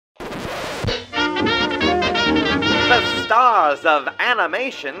stars of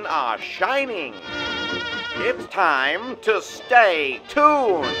animation are shining. It's time to stay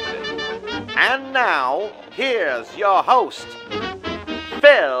tuned. And now, here's your host,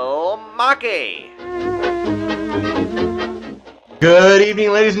 Phil Mackey. Good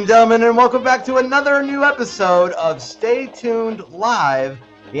evening, ladies and gentlemen, and welcome back to another new episode of Stay Tuned Live,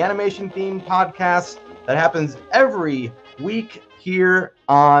 the animation-themed podcast that happens every week here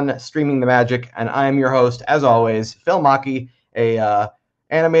on Streaming the Magic. And I am your host, as always, Phil Mackey, a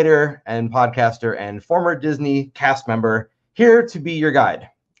animator and podcaster and former Disney cast member, here to be your guide.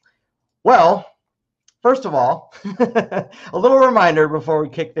 Well, first of all, a little reminder before we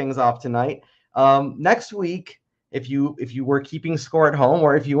kick things off tonight. Next week, if you were keeping score at home,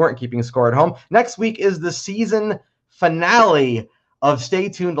 or if you weren't keeping score at home, next week is the season finale of Stay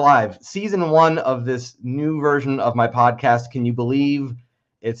Tuned Live, season 1 of this new version of my podcast. Can you believe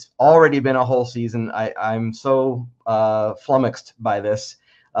it's already been a whole season? I'm so flummoxed by this.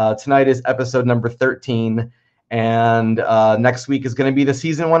 Tonight is episode number 13, and next week is going to be the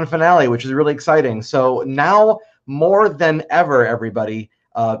season 1 finale, which is really exciting. So now more than ever, everybody,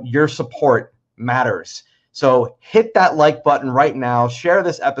 your support matters. So hit that like button right now. Share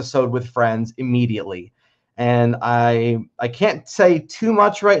this episode with friends immediately. And I can't say too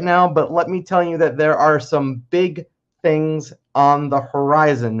much right now, but let me tell you that there are some big things on the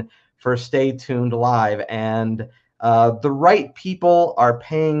horizon for Stay Tuned Live. And the right people are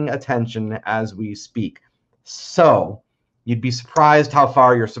paying attention as we speak. So you'd be surprised how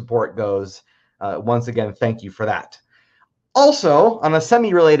far your support goes. Once again, thank you for that. Also, on a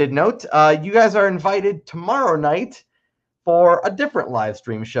semi-related note, you guys are invited tomorrow night for a different live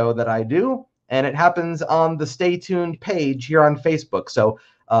stream show that I do, and it happens on the Stay Tuned page here on Facebook. So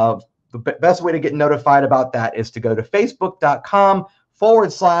the best way to get notified about that is to go to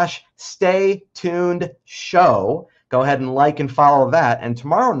facebook.com/Stay Tuned Show. Go ahead and like and follow that. And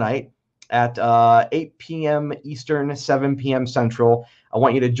tomorrow night at 8 p.m. Eastern, 7 p.m. Central, I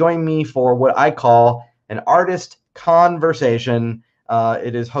want you to join me for what I call an artist conversation.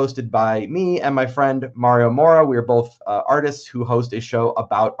 It is hosted by me and my friend Mario Mora. We are both artists who host a show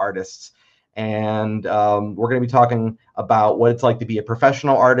about artists. And we're going to be talking about what it's like to be a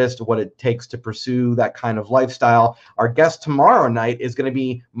professional artist, what it takes to pursue that kind of lifestyle. Our guest tomorrow night is going to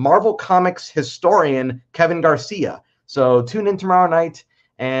be Marvel Comics historian Kevin Garcia. So tune in tomorrow night,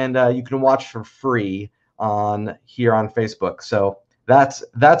 and you can watch for free here on Facebook. So that's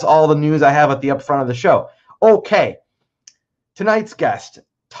all the news I have at the upfront of the show. Okay, tonight's guest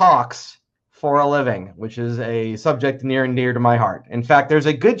talks for a living, which is a subject near and dear to my heart. In fact, there's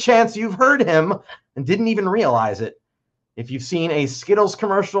a good chance you've heard him and didn't even realize it. If you've seen a Skittles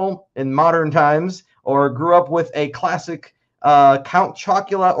commercial in modern times, or grew up with a classic Count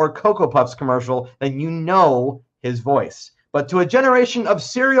Chocula or Cocoa Puffs commercial, then you know his voice. But to a generation of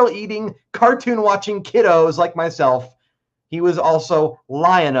cereal-eating, cartoon-watching kiddos like myself, he was also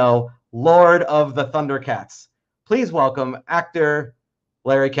Lion-O, Lord of the Thundercats. Please welcome actor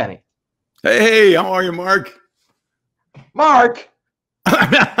Larry Kenney. Hey, how are you, Mark? Mark?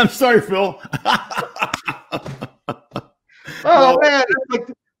 I'm sorry, Phil. Oh, man.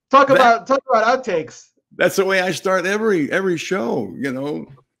 Talk about outtakes. That's the way I start every show, you know.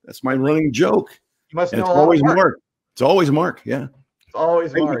 That's my running joke. You must know it's always Mark. It's always Mark, yeah. It's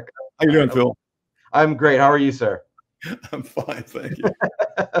always Mark. How you doing, Phil? I'm great. How are you, sir? I'm fine, thank you.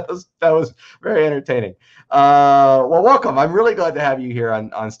 that was very entertaining. Well, welcome. I'm really glad to have you here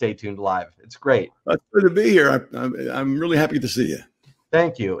on Stay Tuned Live. It's great. It's good to be here. I'm really happy to see you.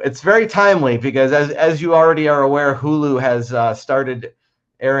 Thank you. It's very timely because, as you already are aware, Hulu has started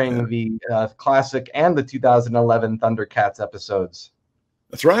airing the classic and the 2011 Thundercats episodes.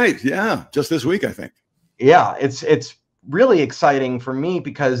 That's right. Yeah, just this week, I think. Yeah, it's really exciting for me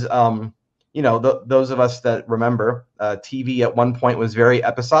because you know, those of us that remember, TV at one point was very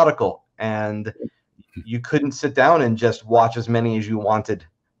episodical, and you couldn't sit down and just watch as many as you wanted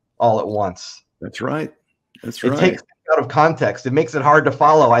all at once. That's right. That's right. It takes it out of context. It makes it hard to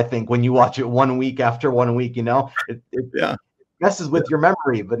follow, I think, when you watch it 1 week after 1 week, you know? It messes with your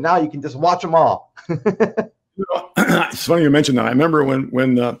memory, but now you can just watch them all. It's funny you mentioned that. I remember when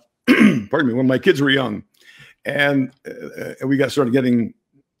pardon me, when my kids were young, and we started getting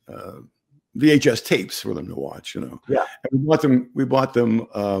VHS tapes for them to watch, you know. Yeah. And we bought them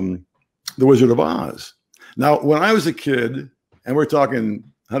The Wizard of Oz. Now, when I was a kid, and we're talking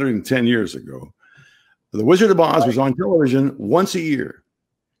 110 years ago, The Wizard of Oz was on television once a year.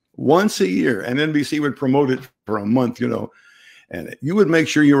 Once a year. And NBC would promote it for a month, you know. And you would make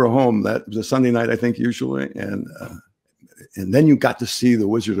sure you were home. That was a Sunday night, I think, usually. And then you got to see The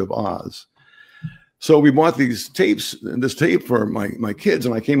Wizard of Oz. So we bought these tapes, this tape for my kids,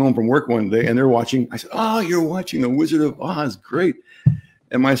 and I came home from work one day and they're watching. I said, "Oh, you're watching The Wizard of Oz. Great."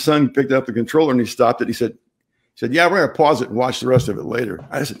 And my son picked up the controller and he stopped it. He said, "Yeah, we're gonna pause it and watch the rest of it later."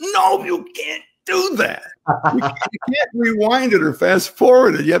 I said, "No, you can't do that. You can't rewind it or fast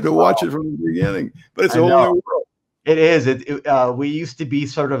forward it. You have to watch it from the beginning." But it's a whole new world. It is. We used to be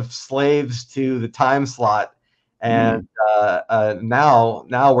sort of slaves to the time slot, and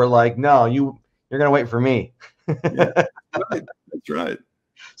now we're like, no, you're gonna wait for me. Yeah, right. That's right.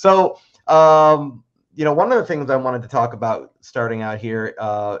 So, one of the things I wanted to talk about starting out here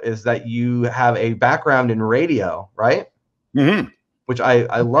is that you have a background in radio, right? Mm-hmm. Which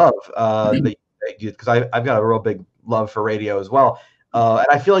I love because I've got a real big love for radio as well, and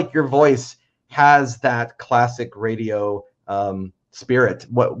I feel like your voice has that classic radio spirit.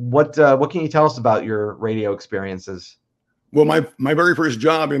 What can you tell us about your radio experiences? Well, my very first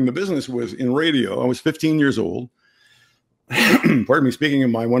job in the business was in radio. I was 15 years old. Pardon me, speaking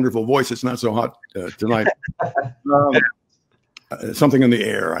in my wonderful voice. It's not so hot tonight. Something in the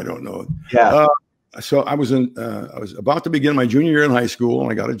air. I don't know. Yeah. So I was about to begin my junior year in high school,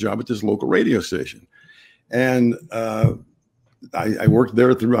 and I got a job at this local radio station, and I worked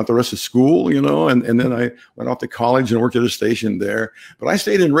there throughout the rest of school, and then I went off to college and worked at a station there. But I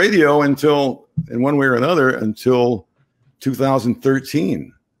stayed in radio until, in one way or another, until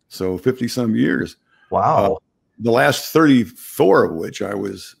 2013. So 50 some years. Wow. The last 34 of which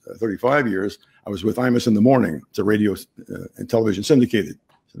 35 years, I was with Imus in the Morning. It's a radio and television syndicated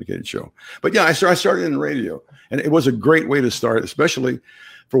show. But yeah, I started in radio, and it was a great way to start, especially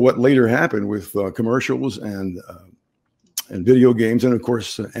for what later happened with commercials and video games, and of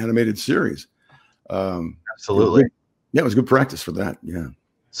course, animated series. Absolutely. It was good practice for that. Yeah.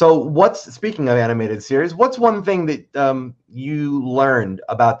 So speaking of animated series, what's one thing that you learned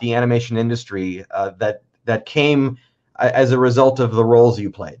about the animation industry that came as a result of the roles you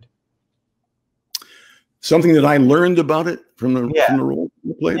played? Something that I learned about it from the role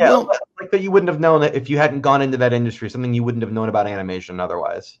you played? Yeah, well, like that you wouldn't have known that if you hadn't gone into that industry, something you wouldn't have known about animation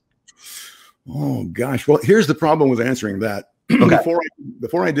otherwise. Oh gosh. Well, here's the problem with answering that. Okay.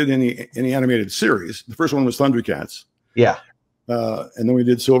 Before I did any animated series, the first one was Thundercats. Yeah. And then we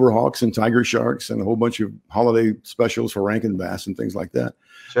did Silverhawks and Tiger Sharks and a whole bunch of holiday specials for Rankin Bass and things like that.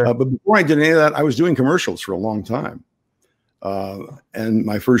 Sure. But before I did any of that, I was doing commercials for a long time. And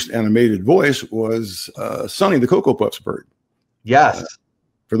my first animated voice was Sonny the Cocoa Puffs bird. Yes.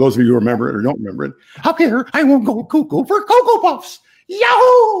 For those of you who remember it or don't remember it, up here, I won't go cuckoo for Cocoa Puffs.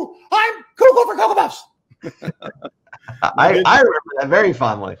 Yahoo! I'm cuckoo for Cocoa Puffs. I remember that very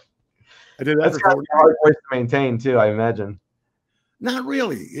fondly. I did that. That's kind of a hard voice to maintain too, I imagine. Not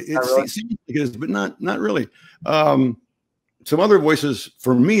really. Not really? It seems like it is, but not really. Some other voices,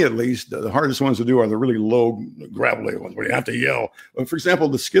 for me at least, the hardest ones to do are the really low, gravelly ones where you have to yell. For example,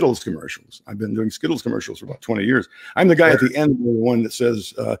 the Skittles commercials. I've been doing Skittles commercials for about 20 years. I'm the guy at the end, the one that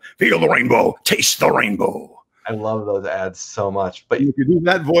says, "Feel the rainbow, taste the rainbow." I love those ads so much. But if you do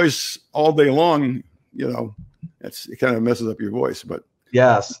that voice all day long, it kind of messes up your voice. But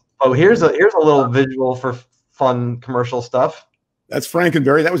yes. Oh, here's a little visual for fun commercial stuff. That's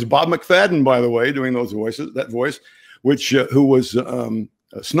Frankenberry. That was Bob McFadden, by the way, doing those voices. That voice, who was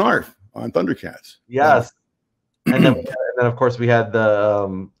Snarf on Thundercats. Yes, and then of course we had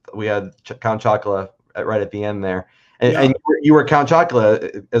Count Chocula right at the end there, and you were Count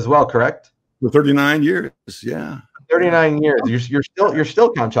Chocula as well, correct? For 39 years, yeah. 39 years. You're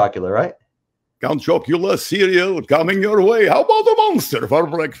still Count Chocula, right? Count Chocula cereal coming your way. How about a monster for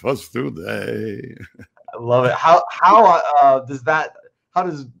breakfast today? I love it. How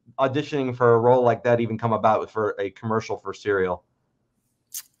does auditioning for a role like that even come about for a commercial for cereal?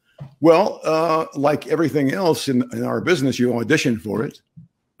 Well, like everything else in our business, you audition for it.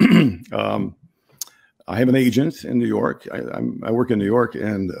 I have an agent in New York. I work in New York,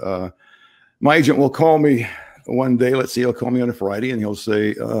 and my agent will call me one day. Let's see, he'll call me on a Friday, and he'll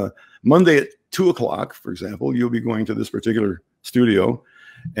say, Monday at 2:00, for example, you'll be going to this particular studio,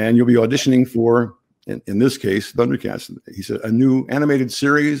 and you'll be auditioning for, in this case, Thundercats. He said, a new animated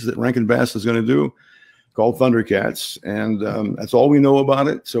series that Rankin Bass is going to do called Thundercats. And that's all we know about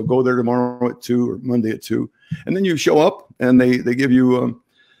it. So go there tomorrow at 2 or Monday at 2. And then you show up and they give you,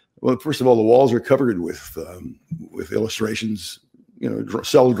 well, first of all, the walls are covered with illustrations,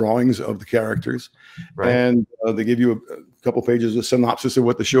 cell drawings of the characters. Right. And they give you a couple pages of synopsis of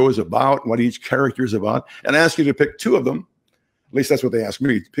what the show is about, what each character is about, and ask you to pick two of them. At least that's what they asked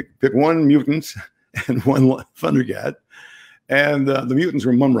me. Pick one mutant and one Thundercat. And the mutants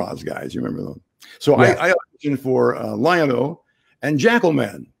were Mumra's guys. You remember them? So yeah. I auditioned for Lion-O and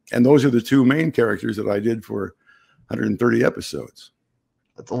Jackalman. And those are the two main characters that I did for 130 episodes.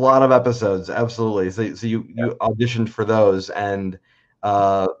 That's a lot of episodes, absolutely. So you auditioned for those, and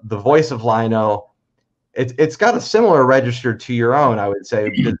the voice of Lionel, it's got a similar register to your own, I would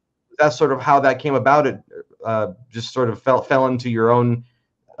say. That's sort of how that came about. It just sort of fell into your own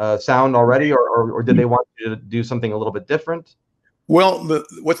sound already, or did they want you to do something a little bit different? Well,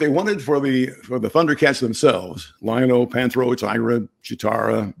 what they wanted for the Thundercats themselves, Lionel, Panthro, Tigra,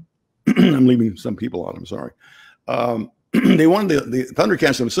 Chitara, I'm leaving some people out, I'm sorry. They wanted the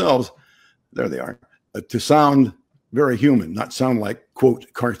Thundercats themselves, there they are, to sound very human, not sound like,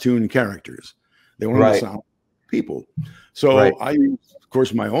 quote, cartoon characters. They wanted to sound people. So I used, of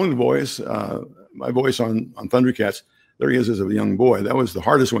course, my own voice, my voice on Thundercats. There he is as a young boy. That was the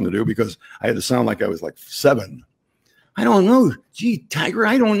hardest one to do because I had to sound like I was like 7. I don't know. Gee, Tiger,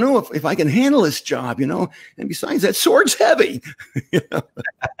 I don't know if I can handle this job, you know. And besides, that sword's heavy. You know?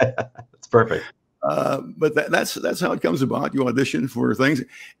 That's perfect. But that's how it comes about. You audition for things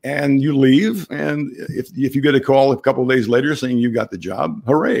and you leave. And if you get a call a couple of days later saying you got the job,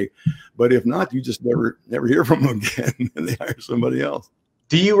 hooray. But if not, you just never hear from them again and they hire somebody else.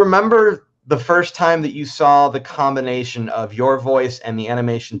 Do you remember the first time that you saw the combination of your voice and the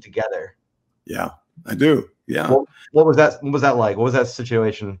animation together? Yeah, I do. Yeah. What was that? What was that like? What was that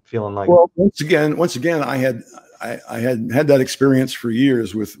situation feeling like? Well, once again, I had that experience for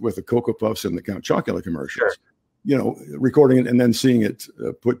years with the Cocoa Puffs and the Count Chocula commercials. Sure. You know, recording it and then seeing it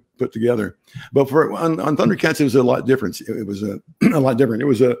put together. But on Thundercats, it was a lot different. It was a lot different. It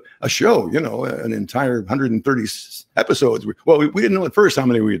was a show. You know, an entire 130 episodes. Well, we didn't know at first how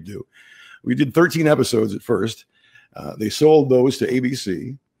many we would do. We did 13 episodes at first. They sold those to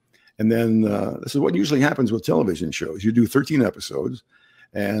ABC. And then this is what usually happens with television shows. You do 13 episodes,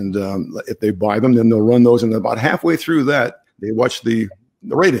 and if they buy them, then they'll run those. And about halfway through that, they watch the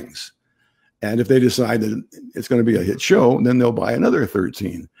ratings. And if they decide that it's going to be a hit show, then they'll buy another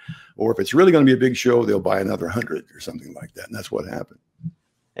 13. Or if it's really going to be a big show, they'll buy another 100 or something like that. And that's what happened.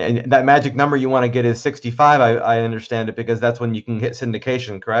 And that magic number you want to get is 65. I understand it, because that's when you can hit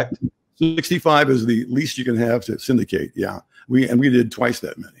syndication, correct? 65 is the least you can have to syndicate. Yeah. We did twice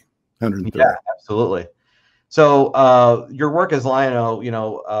that many. 130. Yeah, absolutely. So your work as Lionel, you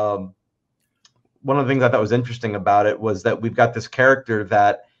know, one of the things I thought was interesting about it was that we've got this character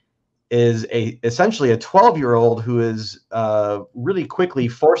that is essentially a 12-year-old who is really quickly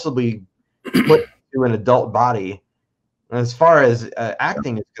forcibly put into an adult body. And as far as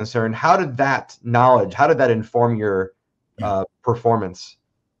acting is concerned, how did that inform your performance?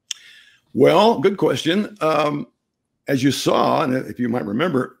 Well, good question. As you saw, and if you might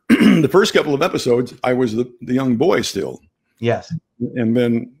remember, the first couple of episodes, I was the young boy still. Yes. And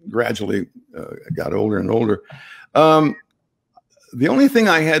then gradually got older and older. The only thing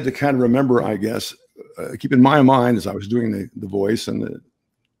I had to kind of remember, I guess, keep in my mind as I was doing the voice and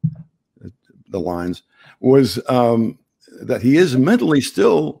the lines, was that he is mentally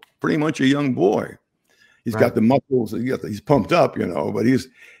still pretty much a young boy. He's got the muscles, he's pumped up, you know, but he's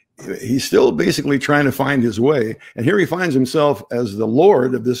still basically trying to find his way. And here he finds himself as the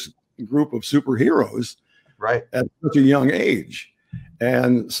lord of this group of superheroes at such a young age.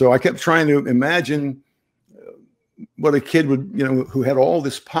 And so I kept trying to imagine what a kid would, you know, who had all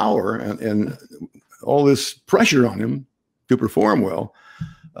this power and all this pressure on him to perform well,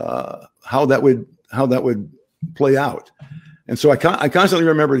 how that would play out. And so I constantly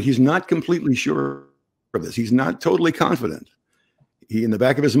remembered he's not completely sure of this. He's not totally confident. In the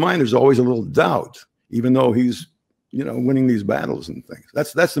back of his mind, there's always a little doubt, even though he's, you know, winning these battles and things.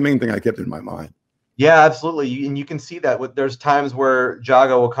 That's the main thing I kept in my mind. Yeah, absolutely. And you can see that there's times where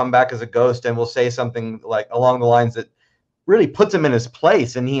Jago will come back as a ghost and will say something like along the lines that really puts him in his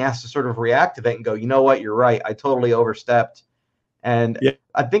place, and he has to sort of react to that and go, you know what, you're right, I totally overstepped. And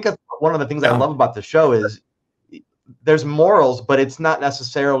I think that's one of the things I love about the show is there's morals, but it's not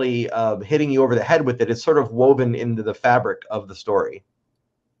necessarily hitting you over the head with it. It's sort of woven into the fabric of the story.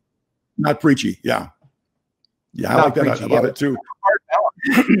 Not preachy. Yeah. Yeah. I like that about it too.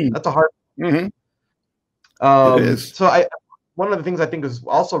 That's a hard. Mm-hmm. It is. So one of the things I think is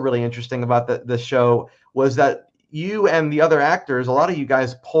also really interesting about the show was that you and the other actors, a lot of you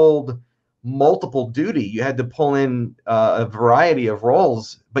guys pulled multiple duty. You had to pull in a variety of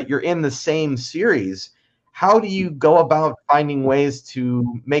roles, but you're in the same series. How do you go about finding ways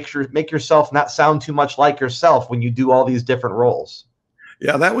to make yourself not sound too much like yourself when you do all these different roles?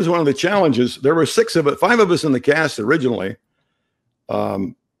 Yeah, that was one of the challenges. There were 5 of us in the cast originally.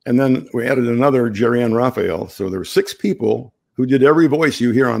 And then we added another, Jerry Ann Raphael. So there were 6 people who did every voice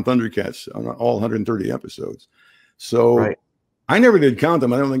you hear on Thundercats on all 130 episodes. So I never did count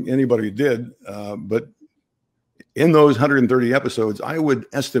them. I don't think anybody did. But in those 130 episodes, I would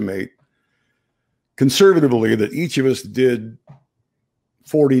estimate conservatively that each of us did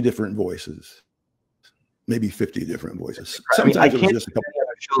 40 different voices, maybe 50 different voices. Sometimes I it was can't just a couple. think of any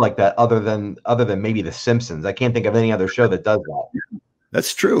other show like that other than maybe The Simpsons. I can't think of any other show that does that.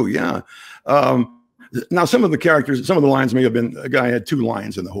 That's true. Yeah. Now, some of the characters, some of the lines may have been a guy had 2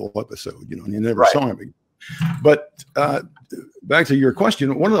 lines in the whole episode, you know, and you never saw him again. But back to your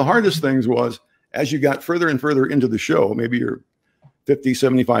question, one of the hardest things was as you got further and further into the show, maybe you're 50,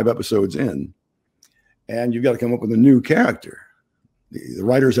 75 episodes in, and you've got to come up with a new character. The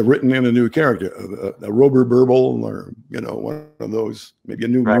writers have written in a new character, a Rober Burble, or, you know, one of those, maybe a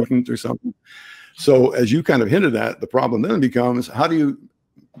new mutant or something. So as you kind of hinted at, the problem then becomes, how do you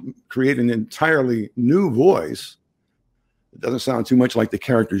create an entirely new voice that doesn't sound too much like the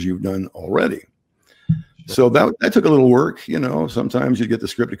characters you've done already? So that took a little work, you know. Sometimes you get the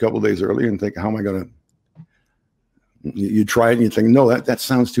script a couple of days early and think, how am I going to, you try it and you think, no, that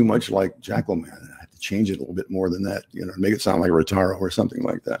sounds too much like Jackalman. I have to change it a little bit more than that, you know, make it sound like Rotaro or something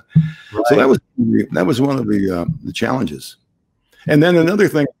like that. Right. So that was one of the challenges. And then another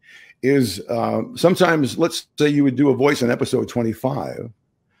thing is sometimes, let's say you would do a voice in episode 25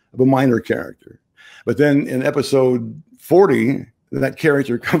 of a minor character, but then in episode 40, that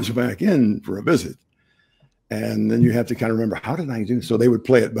character comes back in for a visit. And then you have to kind of remember, how did I do? So they would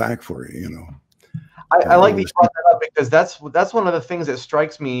play it back for you, you know. I like that you brought that up, because that's one of the things that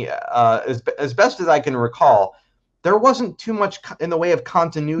strikes me, as best as I can recall. There wasn't too much in the way of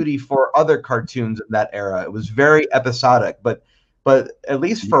continuity for other cartoons in that era. It was very episodic, but at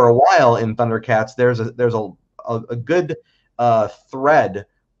least for a while in Thundercats, there's a good thread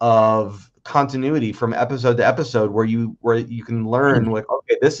of continuity from episode to episode where you can learn, like,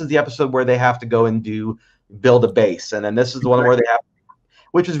 okay, this is the episode where they have to go and build a base, and then this is the one where they have,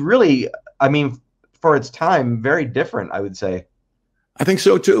 which is really, I mean, for its time, very different, I would say. I think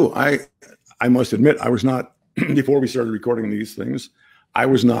so too. I must admit, I was not, before we started recording these things, I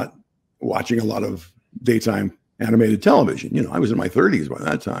was not watching a lot of daytime animated television. You know, I was in my 30s by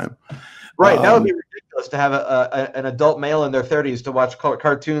that time. Right. That would be ridiculous to have an adult male in their 30s to watch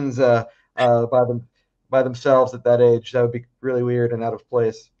cartoons by themselves at that age. That would be really weird and out of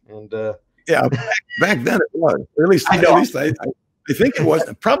place. And yeah, back then it was. Or at least I think it was.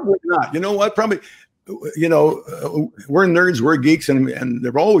 Probably not. You know what? Probably, you know, we're nerds, we're geeks, and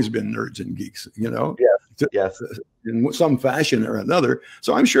there've always been nerds and geeks, you know. Yes. In some fashion or another.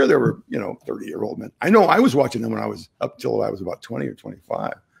 So I'm sure there were, you know, 30-year-old men. I know I was watching them when I was up till I was about 20 or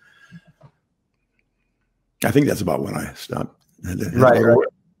 25. I think that's about when I stopped. Right.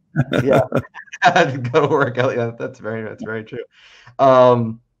 Yeah. Go to work. Yeah, that's very true.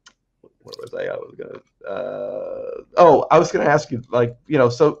 What was I? I was going to ask you, like, you know,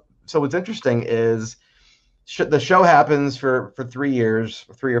 so what's interesting is the show happens for 3 years,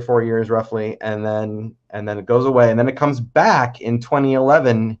 3 or 4 years roughly, and then it goes away, and then it comes back in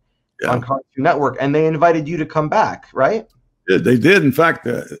 2011 on Cartoon Network, and they invited you to come back, right? They did. In fact,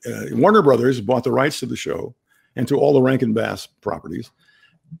 Warner Brothers bought the rights to the show and to all the Rankin Bass properties.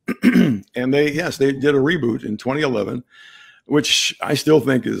 And they did a reboot in 2011, which I still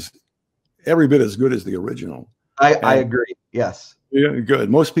think is every bit as good as the original. I agree. Yes. Yeah, good.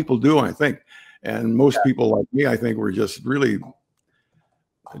 Most people do, I think. And most people like me, I think, were just really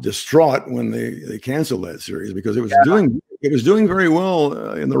distraught when they canceled that series, because it was doing very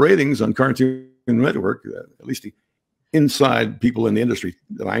well in the ratings on Cartoon Network. At least the inside people in the industry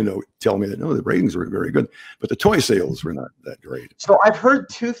that I know tell me that, no, the ratings were very good, but the toy sales were not that great. So I've heard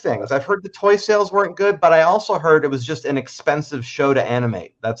 2 things. I've heard the toy sales weren't good, but I also heard it was just an expensive show to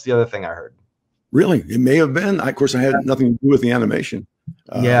animate. That's the other thing I heard. Really? It may have been. Of course, I had nothing to do with the animation.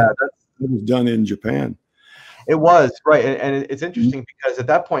 It was done in Japan. It was, right. And it's interesting because at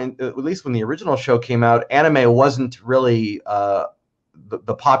that point, at least when the original show came out, anime wasn't really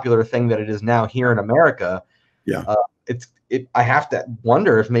the popular thing that it is now here in America. Yeah. I have to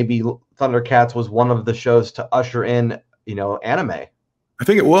wonder if maybe Thundercats was one of the shows to usher in, you know, anime. I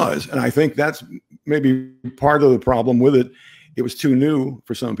think it was. And I think that's maybe part of the problem with it. It was too new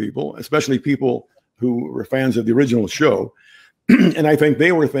for some people, especially people who were fans of the original show. And I think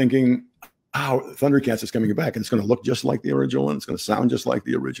they were thinking, oh, Thundercats is coming back and it's going to look just like the original one. It's going to sound just like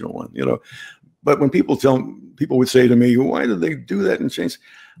the original one, you know. But when people would say to me, why did they do that and change?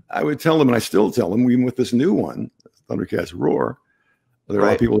 I would tell them, and I still tell them, even with this new one, Thundercats Roar, there are a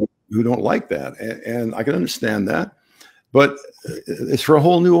lot of people who don't like that. And I can understand that. But it's for a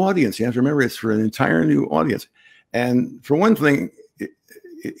whole new audience. You have to remember, it's for an entire new audience. And for one thing,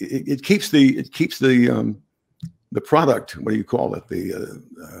 it keeps the the product. What do you call it? The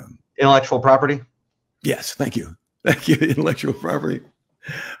intellectual property. Yes, thank you. Thank you. Intellectual property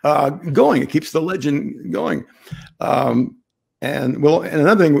going. It keeps the legend going. And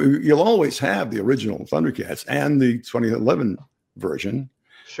another thing, you'll always have the original Thundercats and the 2011 version.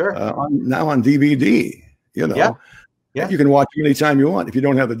 Sure. Now on DVD, Yeah. You can watch anytime you want. If you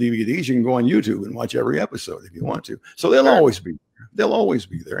don't have the DVDs, you can go on YouTube and watch every episode if you want to. So they'll always be there. They'll always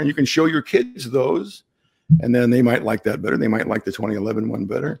be there. And you can show your kids those, and then they might like that better. They might like the 2011 one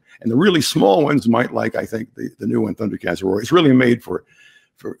better. And the really small ones might like, I think, the new one, Thundercats Roar. It's really made for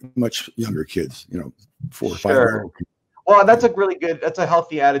much younger kids, 4 or 5 year old kids. Well, that's a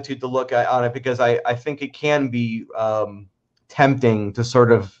healthy attitude to look at on it, because I think it can be tempting to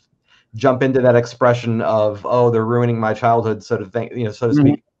sort of jump into that expression of, oh, they're ruining my childhood sort of thing, so to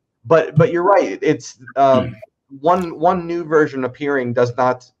speak. But you're right. It's one new version appearing does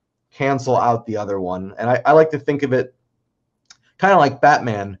not cancel out the other one. And I like to think of it kind of like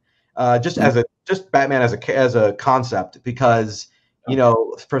Batman, just Batman as a concept, because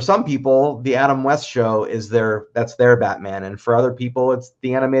for some people, the Adam West show that's their Batman, and for other people, it's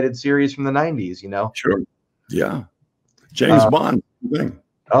the animated series from the 90s. Sure, yeah, James Bond thing.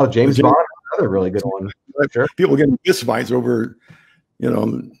 Oh, James Bond, another really good one. Sure. People getting fist fights over,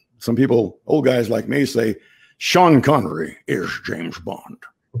 some people, old guys like me, say Sean Connery is James Bond.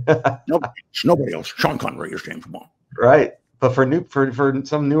 Nobody else. Sean Connery is James Bond. Right, but for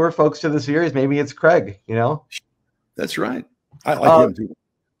some newer folks to the series, maybe it's Craig. That's right. I like him too.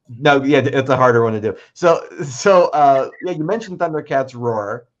 No, yeah, it's a harder one to do. So you mentioned Thundercats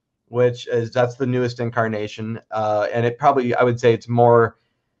Roar, that's the newest incarnation, and it probably, I would say, it's more,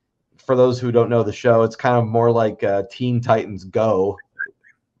 for those who don't know the show, it's kind of more like Teen Titans Go.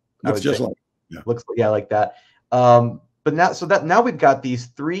 Looks just like, looks like that. But now we've got these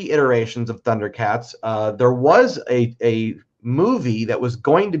 3 iterations of Thundercats. There was a movie that was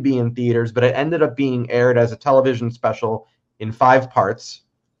going to be in theaters, but it ended up being aired as a television special in 5 parts.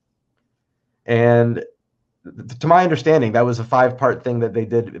 And to my understanding, that was a 5-part thing that they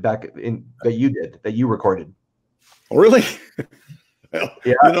did that you recorded. Oh, really? Well,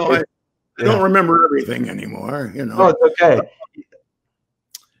 yeah. I don't remember everything anymore. No, it's okay.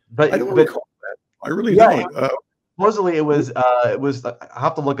 But I don't recall that. I really don't. Supposedly it was. I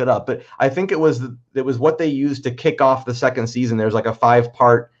have to look it up, but I think it was what they used to kick off the second season. There's like a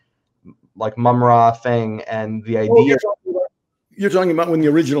 5-part like Mum-Ra thing, and the idea. You're talking about when the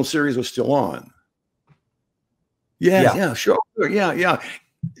original series was still on. Yeah, sure. Yeah.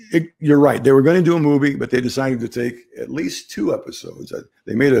 You're right. They were going to do a movie, but they decided to take at least 2 episodes.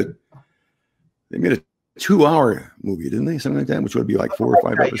 They made a 2-hour movie, didn't they? Something like that, which would be like 4 or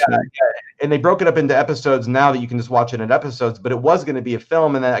 5 episodes. Yeah. And they broke it up into episodes now that you can just watch it in episodes, but it was going to be a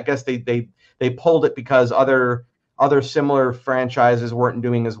film. And then I guess they pulled it because other similar franchises weren't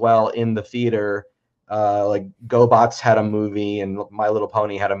doing as well in the theater. Like GoBots had a movie and My Little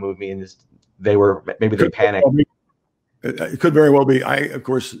Pony had a movie, and they panicked. It could very well be. I, of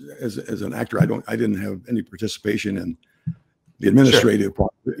course, as an actor, I didn't have any participation in the administrative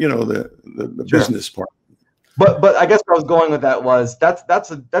part, the business part. But I guess where I was going with that was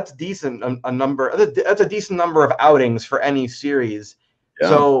that's decent a number. That's a decent number of outings for any series. Yeah.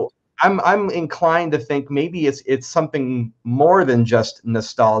 So I'm inclined to think maybe it's something more than just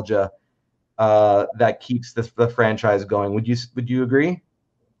nostalgia that keeps the franchise going. Would you agree?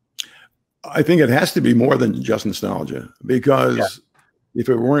 I think it has to be more than just nostalgia, because if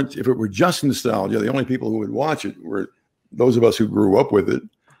it were just nostalgia, the only people who would watch it were those of us who grew up with it,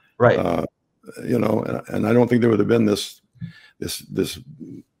 right? And I don't think there would have been this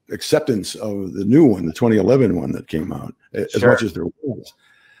acceptance of the new one, the 2011 one that came out, as much as there was.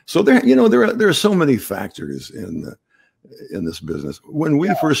 So there are so many factors in this business. When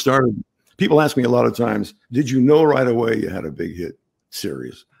we first started, people ask me a lot of times, "Did you know right away you had a big hit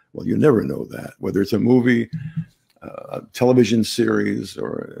series?" Well, you never know that, whether it's a movie, a television series,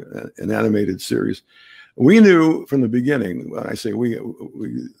 or an animated series. We knew from the beginning. When I say we,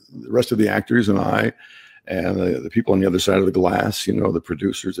 the rest of the actors and I, and the people on the other side of the glass, the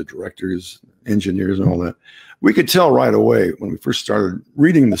producers, the directors, engineers, and all that, we could tell right away when we first started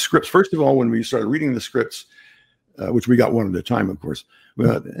reading the scripts. First of all, when we started reading the scripts, which we got one at a time, of course, we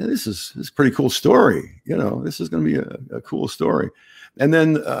thought, this is a pretty cool story. This is going to be a cool story. And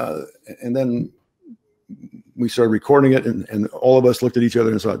then we started recording it, and all of us looked at each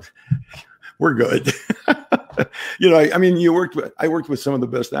other and thought, we're good. I worked with some of the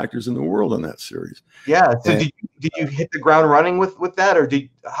best actors in the world on that series. Yeah. So did you hit the ground running with that, or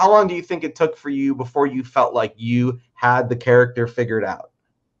how long do you think it took for you before you felt like you had the character figured out?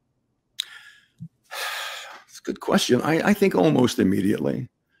 a good question. I think almost immediately.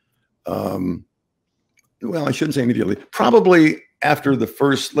 Well, I shouldn't say immediately. Probably after the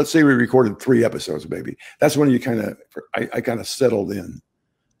first, let's say we recorded 3 episodes, maybe. That's when you I kind of settled in,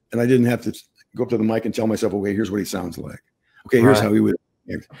 and I didn't have to go up to the mic and tell myself, okay, here's what he sounds like. Okay, here's how he would.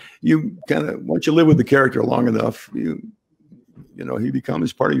 You kind of, once you live with the character long enough, you know, he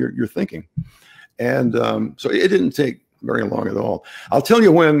becomes part of your thinking. And so it didn't take very long at all. I'll tell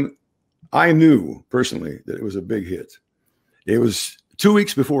you when I knew personally that it was a big hit. It was 2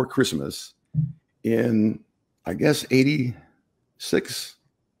 weeks before Christmas in, I guess, 86.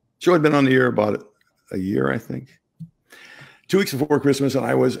 Show had been on the air about a year, I think. 2 weeks before Christmas, and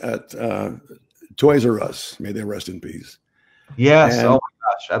I was at Toys R Us. May they rest in peace. Yes. And, oh my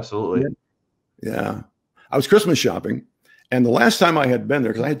gosh, absolutely. Yeah. I was Christmas shopping, and the last time I had been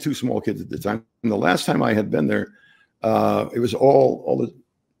there, because I had 2 small kids at the time, and the last time I had been there, it was all the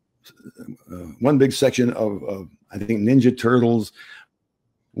one big section of I think Ninja Turtles,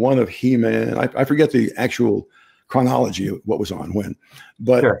 one of He-Man. I forget the actual chronology of what was on when,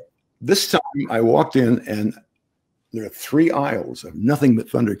 but this time I walked in and there are 3 aisles of nothing but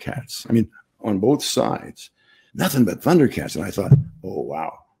Thundercats. I mean, on both sides, nothing but Thundercats. And I thought, oh,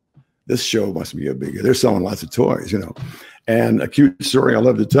 wow, this show must be a big, they're selling lots of toys, you know. And a cute story I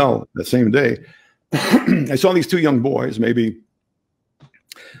love to tell that same day, I saw these 2 young boys, maybe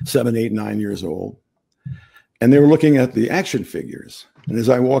 7, 8, 9 years old, and they were looking at the action figures. And as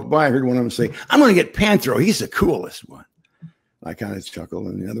I walked by, I heard one of them say, I'm going to get Panthro. He's the coolest one. I kind of chuckle.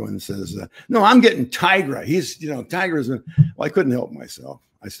 And the other one says, no, I'm getting Tigra. He's, you know, Tigra's. Well, I couldn't help myself.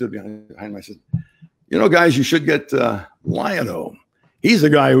 I stood behind him. I said, you know, guys, you should get Lion-O. He's the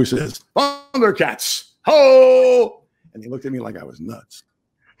guy who says, Thundercats, ho! And he looked at me like I was nuts.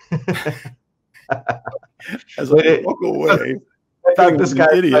 As I walk away, I thought this guy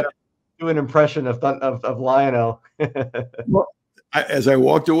idiot do an impression of Lion-O. Well, as I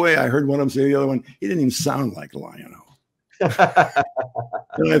walked away, I heard one of them say to the other one, he didn't even sound like Lion-O.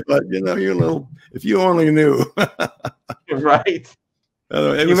 And I thought, you know, you little, if you only knew. Right.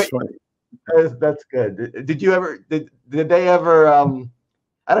 It was funny. That's good. Did you ever, did they ever, I don't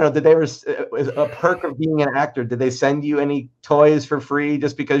know, did they ever, as a perk of being an actor, did they send you any toys for free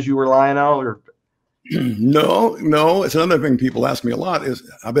just because you were Lion-O? Or? No. It's another thing people ask me a lot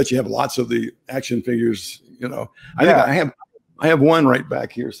is, I bet you have lots of the action figures, you know. I think I have one right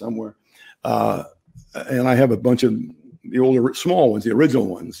back here somewhere. And I have a bunch of the older, small ones, the original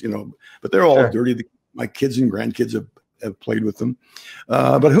ones, you know, but they're all dirty. My kids and grandkids have played with them.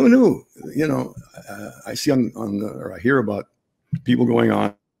 But who knew, you know, I see or I hear about people going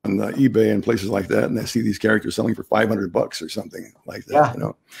on eBay and places like that, and I see these characters selling for $500 or something like that, you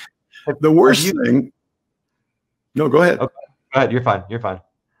know. The worst thing, no, go ahead. Okay. Go ahead. You're fine. You're fine.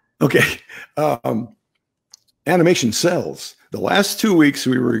 Okay. Animation sells. The last 2 weeks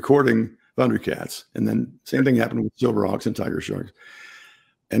we were recording Thundercats, and then same thing happened with Silverhawks and Tiger Sharks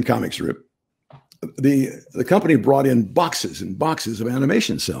and Comic Strip. The company brought in boxes and boxes of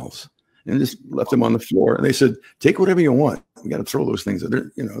animation cells and just left them on the floor. And they said, take whatever you want. We got to throw those things.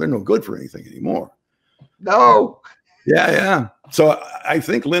 They're no good for anything anymore. No. Yeah. So I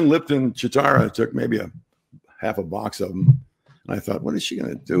think Lynn Lipton Chitara took maybe half a box of them. And I thought, what is she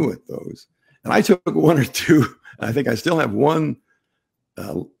going to do with those? And I took 1 or 2. And I think I still have one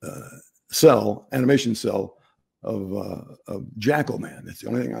animation cell of Jackal Man. That's the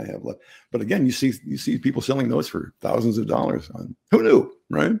only thing I have left. But again, you see people selling those for thousands of dollars. Who knew,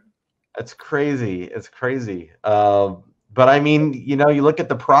 right? That's crazy. It's crazy. But I mean, you know, you look at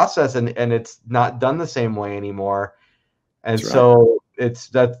the process and it's not done the same way anymore. And so it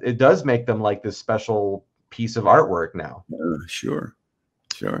does make them like this special piece of artwork now. Sure.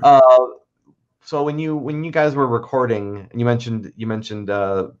 So when you guys were recording, and you mentioned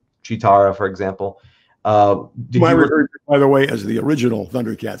Chitara, for example, I referred to, by the way, as the original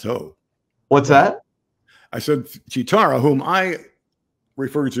Thundercats Ho. What's that? I said Chitara, whom I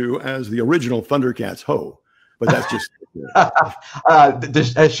refer to as the original Thundercats Ho, but that's just.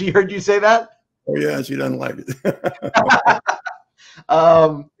 Has she heard you say that? Oh yeah, she doesn't like it.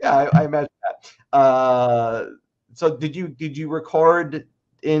 Yeah, I imagine that. So did you record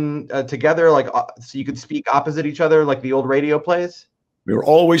in together, like so you could speak opposite each other, like the old radio plays? We were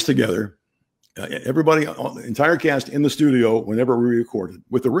always together. Everybody, the entire cast in the studio whenever we recorded,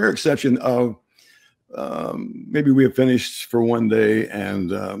 with the rare exception of maybe we have finished for one day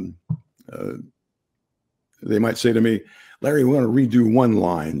and they might say to me, Larry, we want to redo one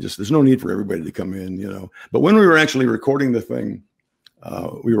line. There's no need for everybody to come in, you know. But when we were actually recording the thing,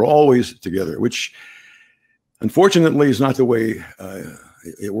 we were always together, which unfortunately is not the way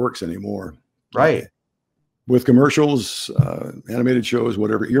it works anymore. Right. with commercials, animated shows,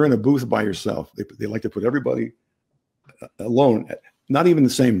 whatever. You're in a booth by yourself. They like to put everybody alone, not even the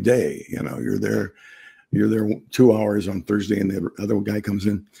same day. You know, you're there 2 hours on Thursday, and the other guy comes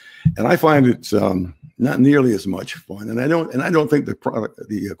in, and I find it's not nearly as much fun. And I don't think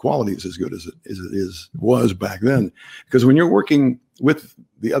the quality is as good as it was back then, because when you're working with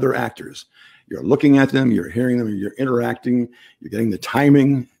the other actors, you're looking at them, you're hearing them, you're interacting, you're getting the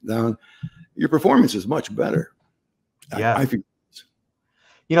timing down. Your performance is much better. Yeah, I think.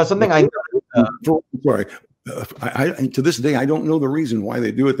 You know, something I sorry. To this day, I don't know the reason why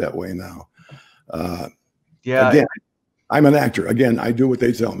they do it that way now. Yeah. Again, I'm an actor. Again, I do what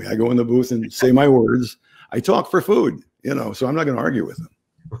they tell me. I go in the booth and say my words. I talk for food, you know, so I'm not going to argue with them.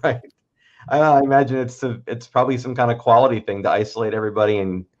 Right. I imagine it's probably some kind of quality thing to isolate everybody,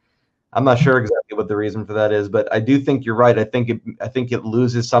 and I'm not sure exactly what the reason for that is, but I do think you're right. I think it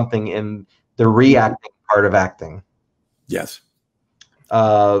loses something in the reacting part of acting. Yes.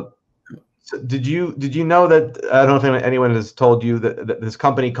 So did you know that, I don't know if anyone has told you that this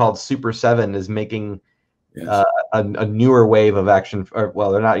company called Super 7 is making a newer wave of action, or,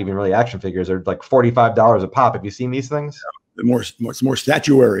 well, they're not even really action figures. They're like $45 a pop. Have you seen these things? It's more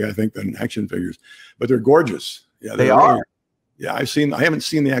statuary, I think, than action figures, but they're gorgeous. Yeah, they are. Really, yeah, I haven't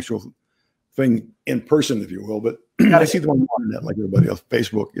seen the actual thing in person, if you will, but I see them on the internet like everybody else,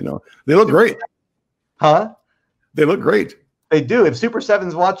 Facebook, you know. They look great. Huh? They look great. They do. If Super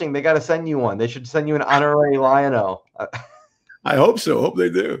 7's watching, they got to send you one. They should send you an honorary Lion-O. I hope so. Hope they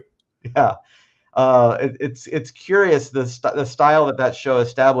do. Yeah. It's curious the style that show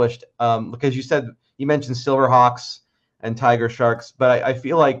established, because you mentioned Silverhawks and Tiger Sharks, but I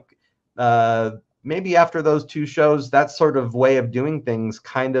feel like maybe after those two shows, that sort of way of doing things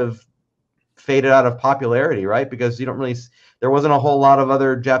kind of faded out of popularity, right? Because there wasn't a whole lot of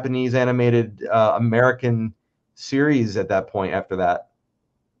other Japanese animated American series at that point after that.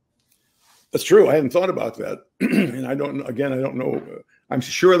 That's true. I hadn't thought about that. And I don't know. I'm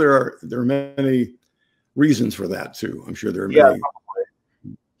sure there are many reasons for that too. I'm sure there are many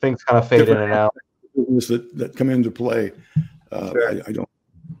things kind of fade in and out that come into play. Sure. I don't.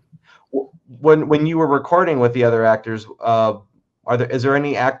 When you were recording with the other actors, is there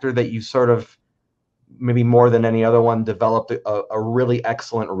any actor that you sort of, maybe more than any other one, developed a really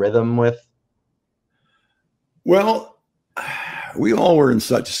excellent rhythm with? Well, we all were in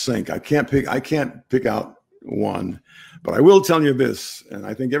such sync. I can't pick out one, but I will tell you this, and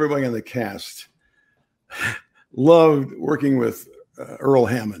I think everybody on the cast loved working with Earl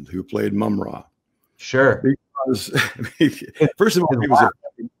Hammond, who played Mum-Ra. Sure. Because first of all,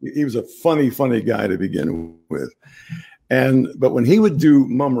 he was a funny guy to begin with, but when he would do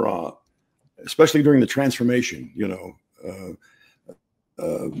Mum-Ra, especially during the transformation, you know,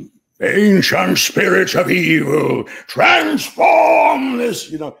 ancient spirits of evil, transform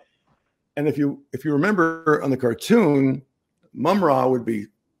this, you know. And if you remember on the cartoon, Mum-Ra would be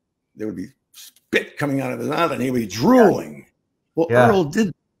spit coming out of his mouth, and he would be drooling. Well, yeah.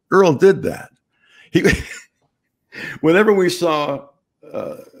 Earl did that. Whenever we saw,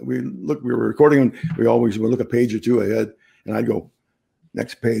 we were recording, we always would look a page or two ahead, and I'd go,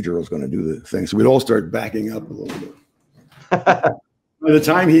 next page, Earl's going to do the thing. So we'd all start backing up a little bit. By the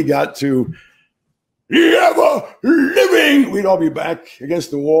time he got to the ever living, we'd all be back against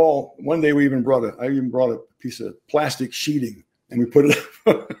the wall. One day I even brought a piece of plastic sheeting, and we put it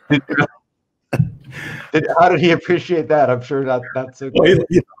up. How did he appreciate that? I'm sure that's so cool.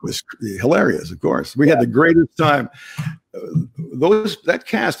 It was hilarious, of course. We had the greatest time. That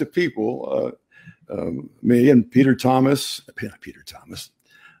cast of people, me and Peter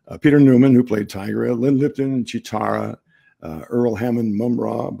Newman, who played Tigra, Lynn Lipton, Chitara, Earl Hammond,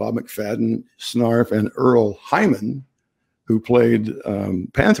 Mum-Ra, Bob McFadden, Snarf, and Earl Hyman, who played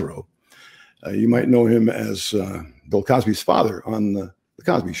Panthro. You might know him as Bill Cosby's father on the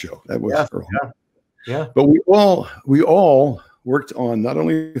Cosby Show. That was Earl. Yeah. But we all worked on not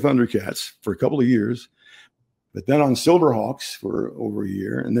only Thundercats for a couple of years, but then on Silverhawks for over a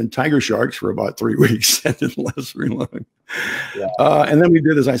year, and then Tiger Sharks for about 3 weeks. That didn't last very long. Yeah. And then we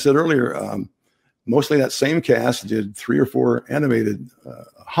did, as I said earlier, mostly that same cast did 3 or 4 animated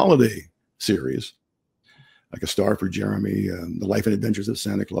holiday series, like A Star for Jeremy, The Life and Adventures of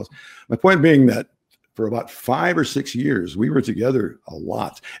Santa Claus. My point being that for about 5 or 6 years, we were together a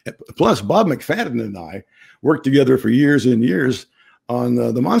lot. Plus, Bob McFadden and I worked together for years and years on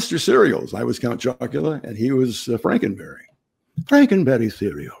the monster cereals. I was Count Chocula, and he was Frankenberry. Frankenberry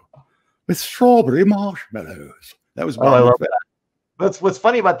cereal with strawberry marshmallows. That was Bob I love McFadden. That. What's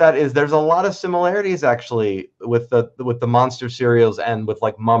funny about that is there's a lot of similarities actually with the monster cereals and with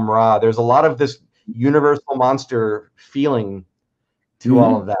like Mum-Ra. There's a lot of this universal monster feeling to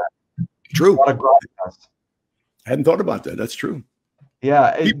all of that. True. A lot of gravitas. I hadn't thought about that. That's true.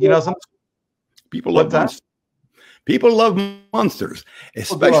 Yeah, People, you know, people love monsters. People love monsters,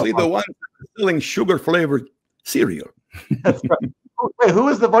 especially the ones selling sugar-flavored cereal. That's right. Wait, who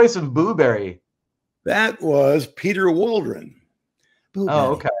was the voice of Boo Berry? That was Peter Waldron. Boo Berry.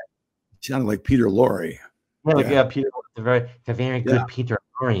 Oh, okay. Sounded like Peter Lorre. Yeah, Peter. The very good Peter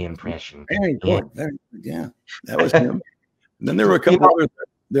Lorre impression. Very good. Very good. Yeah, that was him. And then there were a couple others.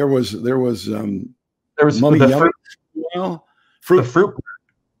 There was Mummy the Yummy. Fruit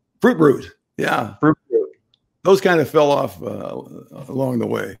Brute. Yeah. Fruit Brute. Those kind of fell off along the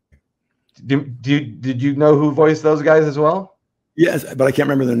way. Did you know who voiced those guys as well? Yes, but I can't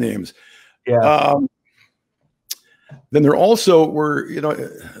remember their names. Yeah. Then there also were,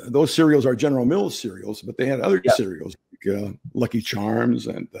 those cereals are General Mills cereals, but they had other cereals like Lucky Charms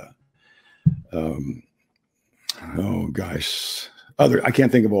and I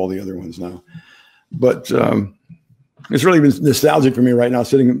can't think of all the other ones now. But it's really been nostalgic for me right now,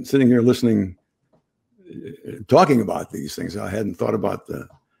 sitting here listening, talking about these things. I hadn't thought about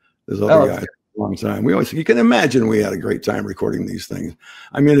this other guy a long time. You can imagine we had a great time recording these things.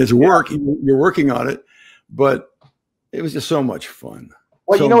 I mean, it's work. You're working on it, but it was just so much fun.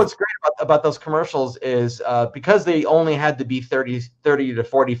 Well, what's great about those commercials is because they only had to be 30 to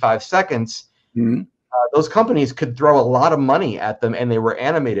 45 seconds, those companies could throw a lot of money at them, and they were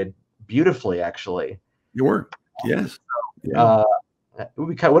animated beautifully, actually. You were, yes. It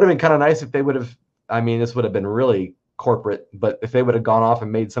would have been kind of nice if they would have, this would have been really corporate, but if they would have gone off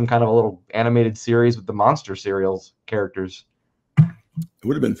and made some kind of a little animated series with the monster cereals characters. It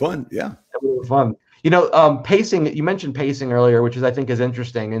would have been fun, yeah. It would have been fun. Pacing, you mentioned pacing earlier, which I think is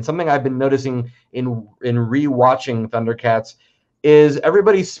interesting. And something I've been noticing in rewatching Thundercats is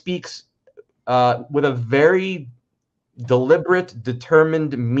everybody speaks with a very deliberate,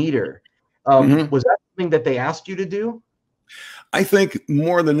 determined meter. Was that something that they asked you to do? I think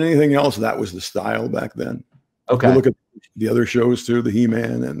more than anything else, that was the style back then. Okay. If you look at the other shows too, the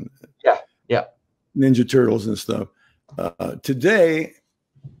He-Man and Ninja Turtles and stuff. Today,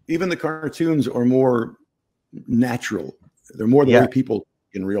 even the cartoons are more natural. They're more the way people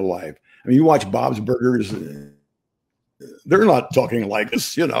in real life. I mean, you watch Bob's Burgers. They're not talking like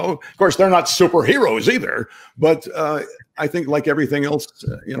us, Of course, they're not superheroes either. But I think like everything else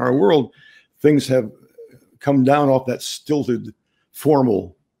in our world, things have come down off that stilted,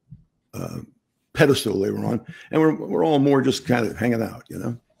 formal pedestal they were on. And we're all more just kind of hanging out,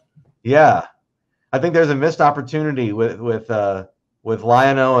 Yeah. I think there's a missed opportunity with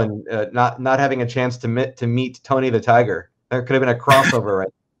Lion-O and not having a chance to meet Tony the Tiger. There could have been a crossover,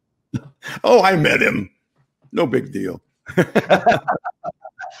 right? Oh, I met him. No big deal.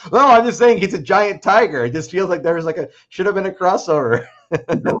 No, I'm just saying he's a giant tiger. It just feels like there was should have been a crossover.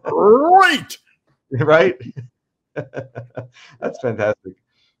 Right? That's fantastic.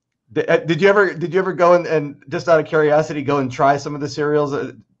 Did you ever go and just out of curiosity go and try some of the cereals?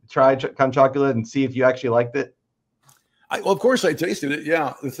 Try Count Chocula and see if you actually liked it? Well, of course I tasted it.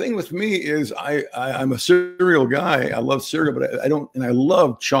 Yeah. The thing with me is I'm a cereal guy. I love cereal, but I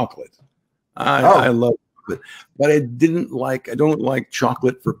love chocolate. I love it, but I don't like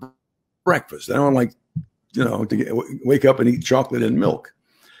chocolate for breakfast. I don't like, to wake up and eat chocolate and milk.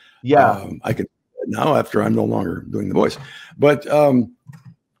 Yeah. I can now after I'm no longer doing the voice, but,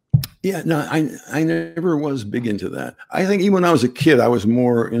 I never was big into that. I think even when I was a kid, I was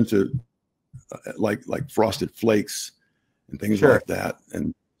more into like Frosted Flakes and things like that,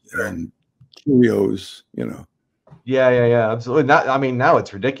 and Cheerios, Yeah, absolutely. Now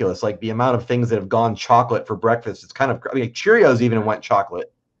it's ridiculous. Like the amount of things that have gone chocolate for breakfast. It's kind of. Cheerios even went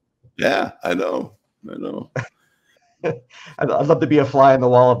chocolate. Yeah, I know. I'd love to be a fly on the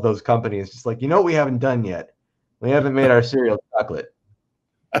wall of those companies. Just like, what we haven't done yet? We haven't made our cereal chocolate.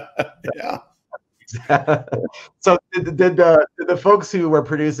 Yeah. So did the folks who were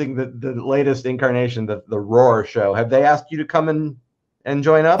producing the latest incarnation, the Roar show, have they asked you to come and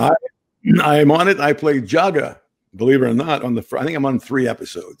join up? I'm on it. I play Jaga, believe it or not, I think I'm on 3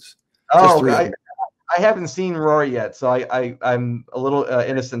 episodes. Oh, I haven't seen Roar yet, so I'm a little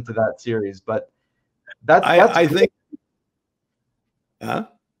innocent to that series, but I think. Huh?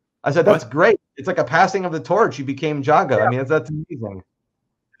 I said that's great. It's like a passing of the torch. You became Jaga. Yeah. That's amazing.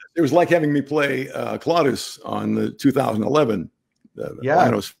 It was like having me play Claudius on the 2011.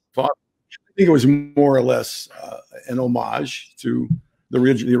 Lionel's father. I think it was more or less an homage to the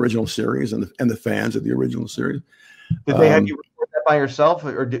original series and the fans of the original series. Did they have you record that by yourself,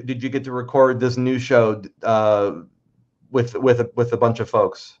 or did you get to record this new show with a bunch of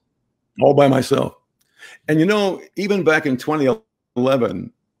folks? all by myself. And you know, even back in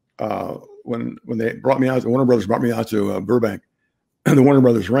 2011, when they brought me out, Warner Brothers brought me out to Burbank, the Warner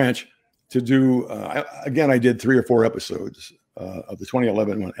Brothers Ranch, to do I did 3 or 4 episodes of the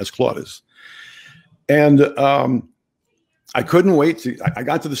 2011 one as Claudius, and I couldn't wait I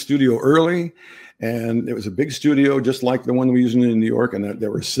got to the studio early, and it was a big studio just like the one we used in New York, and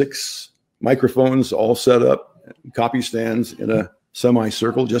there were 6 microphones all set up, copy stands in a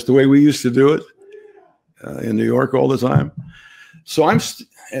semicircle, just the way we used to do it in New York all the time. So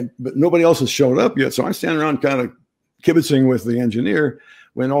but nobody else has showed up yet. So I'm standing around kind of kibitzing with the engineer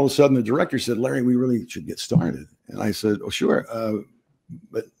when all of a sudden the director said, "Larry, we really should get started." And I said, "Oh, sure.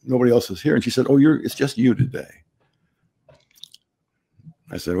 But nobody else is here." And she said, "Oh, it's just you today."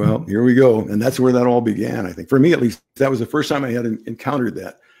 I said, "Well, here we go." And that's where that all began. I think for me, at least, that was the first time I had encountered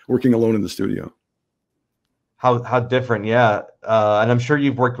that, working alone in the studio. How different. Yeah. And I'm sure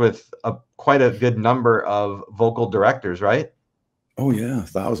you've worked with quite a good number of vocal directors, right? Oh yeah.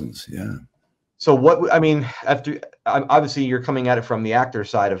 Thousands. Yeah. So after obviously you're coming at it from the actor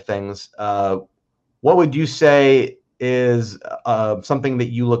side of things, what would you say is something that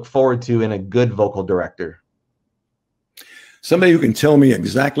you look forward to in a good vocal director? Somebody who can tell me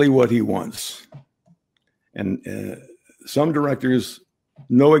exactly what he wants. And some directors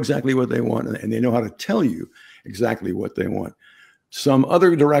know exactly what they want, and they know how to tell you exactly what they want. Some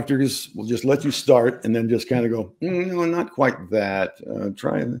other directors will just let you start and then just kind of go, no, not quite that.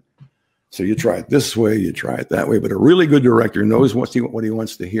 Try it. So you try it this way, you try it that way. But a really good director knows what he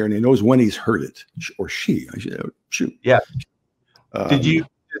wants to hear, and he knows when he's heard it, or she. I should shoot. Yeah. Does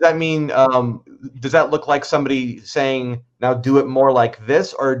that mean? Does that look like somebody saying, "Now do it more like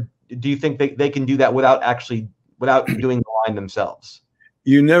this," or do you think they can do that without doing the line themselves?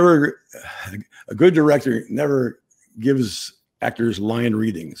 A good director never gives actors line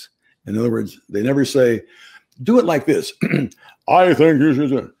readings. In other words, they never say, "Do it like this." I think you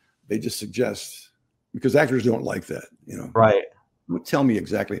should. They just suggest, because actors don't like that, you know. Right. Tell me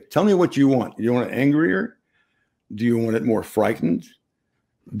exactly. Tell me what you want. Do you want it angrier? Do you want it more frightened?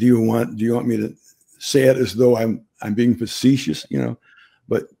 Do you want me to say it as though I'm being facetious, you know?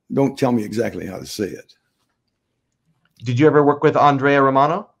 But don't tell me exactly how to say it. Did you ever work with Andrea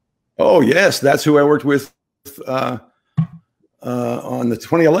Romano? Oh yes, that's who I worked with on the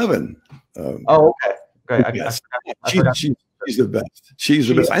 2011. Oh, okay. Great. Yes. She's the best. She's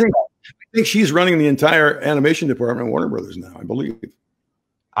the best. I think she's running the entire animation department at Warner Brothers now, I believe.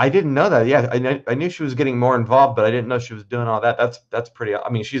 I didn't know that. Yeah, I knew she was getting more involved, but I didn't know she was doing all that. That's pretty. I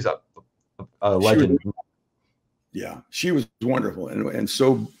mean, she's a legend. She was wonderful, and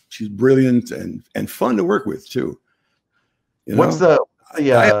so she's brilliant and fun to work with too. You know?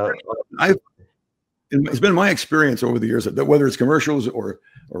 It's been my experience over the years that whether it's commercials or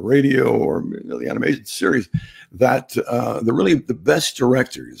radio or the animation series, that the best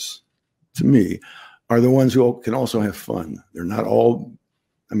directors to me are the ones who can also have fun. They're not all,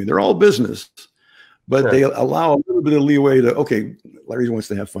 they're all business, but sure, they allow a little bit of leeway to, okay, Larry wants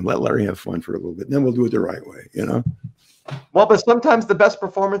to have fun. Let Larry have fun for a little bit. And then we'll do it the right way, you know? Well, but sometimes the best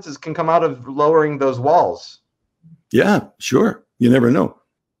performances can come out of lowering those walls. Yeah, sure. You never know.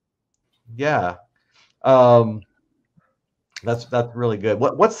 Yeah. That's really good.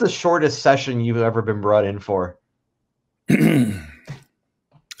 What's the shortest session you've ever been brought in for?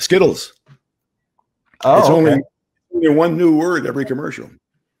 Skittles. Oh, it's okay. only one new word every commercial.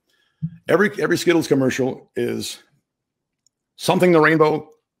 Every Skittles commercial is something the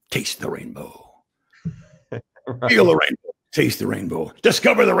rainbow, taste the rainbow. Right. Feel the rainbow, taste the rainbow.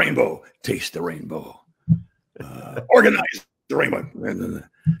 Discover the rainbow, taste the rainbow. Organize the rainbow.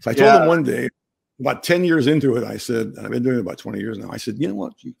 So I told him one day, about 10 years into it, I said, and I've been doing it about 20 years now. I said, you know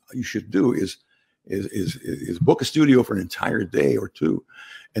what you should do is book a studio for an entire day or two,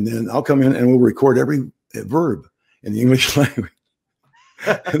 and then I'll come in and we'll record every verb in the English language,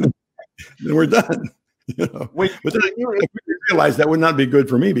 and then we're done. You know? But then I realized that would not be good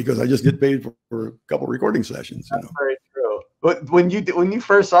for me because I just get paid for a couple recording sessions. That's very true. But when you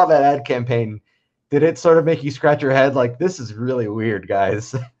first saw that ad campaign, did it sort of make you scratch your head like, this is really weird,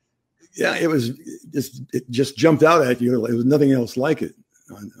 guys? Yeah, it just jumped out at you. There was nothing else like it.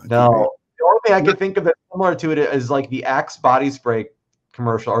 No, the only thing I could think of that similar to it is like the Axe body spray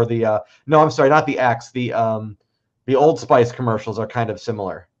commercial, or the no, I'm sorry, not the Axe. The Old Spice commercials are kind of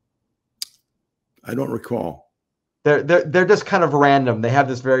similar. I don't recall. They're just kind of random. They have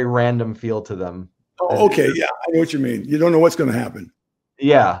this very random feel to them. Oh, okay, yeah, I know what you mean. You don't know what's going to happen.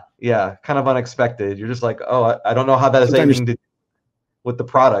 Yeah, kind of unexpected. You're just like, oh, I don't know how that has anything to do with the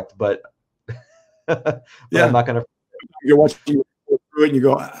product, but, but yeah, I'm not going to. You're watching through it and you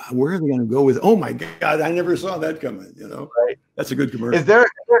go, where are they going to go with? Oh my God, I never saw that coming. You know, Right. That's a good commercial. Is there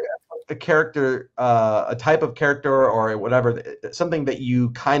a character, a type of character or whatever, something that you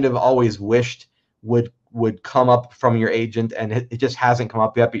kind of always wished would come up from your agent and it just hasn't come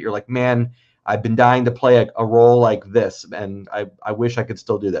up yet, but you're like, man, I've been dying to play a role like this, and I wish I could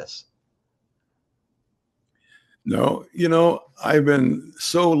still do this? No, I've been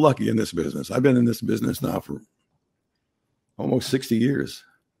so lucky in this business. I've been in this business now for almost 60 years,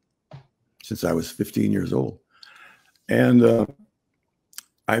 since I was 15 years old. And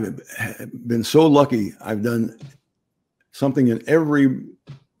I've been so lucky. I've done something in every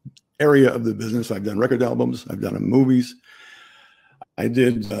area of the business. I've done record albums. I've done movies. I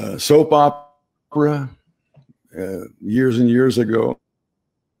did soap opera years and years ago.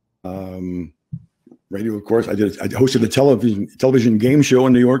 Radio, of course. I hosted a television game show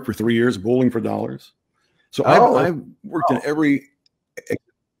in New York for 3 years, Bowling for Dollars. So I've worked in every,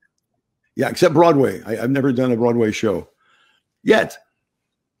 except Broadway. I've never done a Broadway show yet.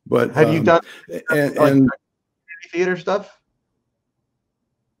 But have you done and theater stuff?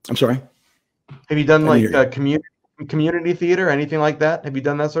 I'm sorry. Have you done like community theater, anything like that? Have you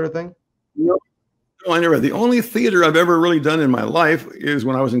done that sort of thing? No, I never. The only theater I've ever really done in my life is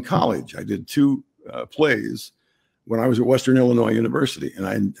when I was in college. I did 2 plays when I was at Western Illinois University, and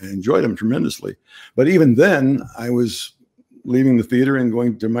I enjoyed them tremendously. But even then, I was leaving the theater and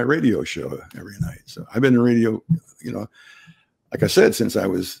going to my radio show every night. So I've been in radio, like I said, since I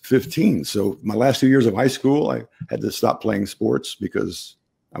was 15. So my last 2 years of high school, I had to stop playing sports because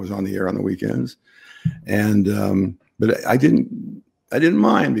I was on the air on the weekends. And but I didn't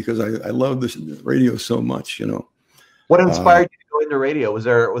mind because I love this radio so much. What inspired you to go into radio? Was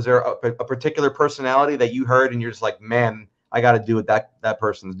there a particular personality that you heard and you're just like, man, I got to do what that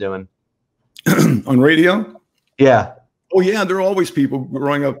person's doing? On radio? Yeah. Oh yeah, there are always people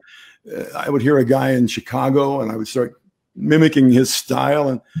growing up. I would hear a guy in Chicago, and I would start mimicking his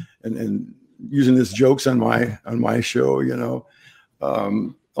style and using his jokes on my show.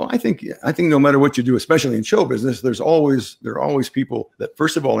 Well, I think no matter what you do, especially in show business, there are always people that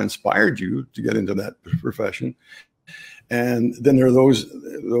first of all inspired you to get into that profession, and then there are those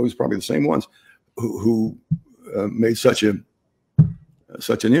probably the same ones who made such an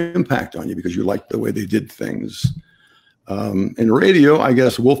impact on you because you liked the way they did things. In radio, I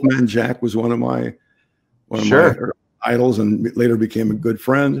guess Wolfman Jack was one of my idols, and later became a good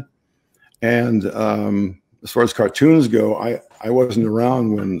friend. And as far as cartoons go, I wasn't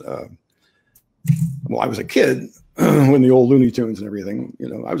around when, I was a kid when the old Looney Tunes and everything,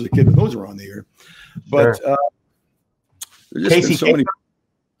 I was a kid when those were on the air. But there's just been so many.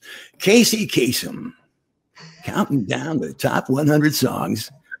 Casey Kasem, counting down the top 100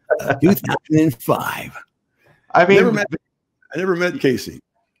 songs of 2005. I mean, I never met Casey.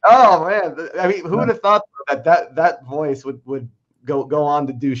 Oh man! I mean, who would have thought that voice would go on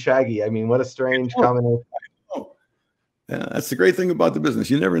to do Shaggy? I mean, what a strange combination. Yeah, that's the great thing about the business.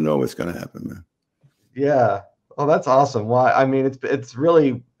 You never know what's going to happen, man. Yeah. Oh, that's awesome. Why? I mean, it's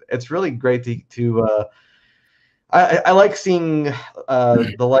really great to. I like seeing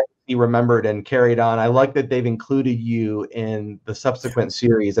the legacy remembered and carried on. I like that they've included you in the subsequent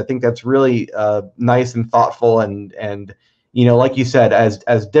series. I think that's really nice and thoughtful, and like you said,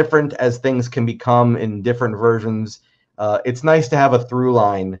 as different as things can become in different versions, it's nice to have a through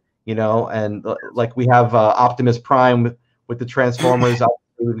line, and like we have Optimus Prime with the Transformers.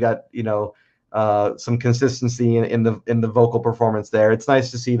 We've got some consistency in the vocal performance there. It's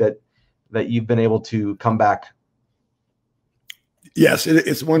nice to see that you've been able to come back. Yes,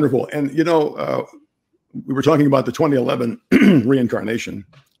 it's wonderful. And, we were talking about the 2011 reincarnation.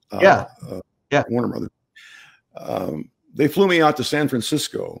 Warner Brothers. They flew me out to San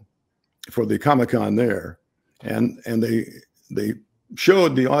Francisco for the Comic-Con there. And they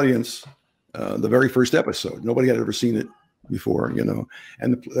showed the audience the very first episode. Nobody had ever seen it before,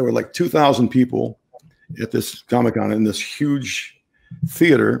 And there were like 2,000 people at this Comic-Con in this huge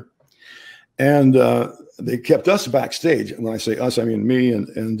theater. And they kept us backstage. And when I say us, I mean me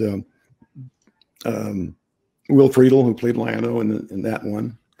and Will Friedle, who played Lionel in that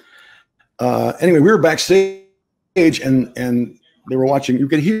one. Anyway, we were backstage, and they were watching. You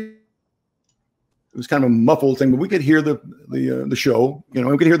could hear. It was kind of a muffled thing, but we could hear the show.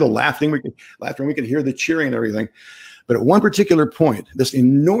 We could hear the laughing. We could hear the cheering and everything. But at one particular point, this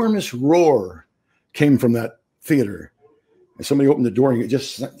enormous roar came from that theater. And somebody opened the door, and it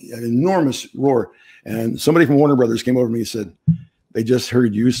just an enormous roar. And somebody from Warner Brothers came over to me and said, "They just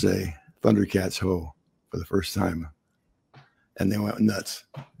heard you say Thundercats ho for the first time." And they went nuts.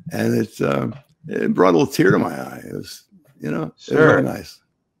 And it brought a little tear to my eye. It was, You know, Sure. It's really nice.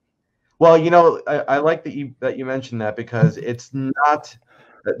 Well, you know, I like that you mentioned that, because it's not.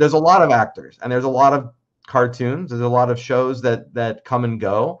 There's a lot of actors, and there's a lot of cartoons. There's a lot of shows that come and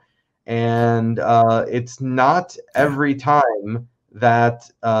go, and it's not every time that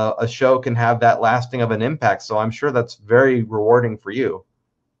a show can have that lasting of an impact. So I'm sure that's very rewarding for you.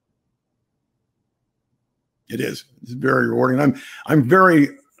 It is. It's very rewarding. I'm very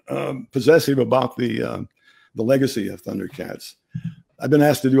possessive about the legacy of Thundercats. I've been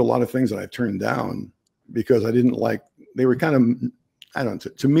asked to do a lot of things that I've turned down because I didn't like. They were kind of, I don't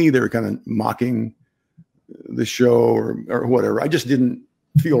know. To me, they were kind of mocking the show or whatever. I just didn't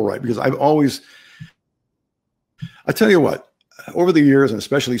feel right, because I've always. I tell you what, over the years, and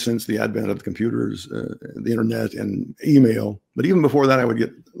especially since the advent of the computers, the internet, and email, but even before that, I would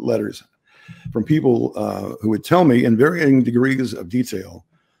get letters from people who would tell me in varying degrees of detail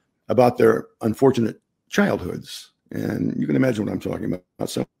about their unfortunate childhoods. And you can imagine what I'm talking about.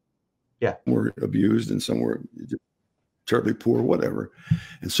 Some were abused and some were terribly poor, whatever.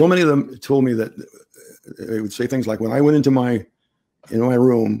 And so many of them told me that they would say things like, when I went into my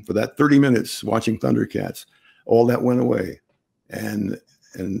room for that 30 minutes watching Thundercats, all that went away. And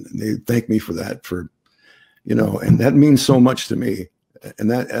they thanked me for that, and that means so much to me. And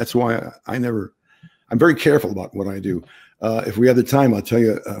that's why I'm very careful about what I do. If we have the time, I'll tell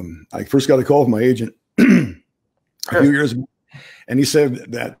you, I first got a call from my agent a few years ago, and he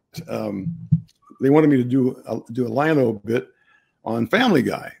said that they wanted me to do a Lionel bit on Family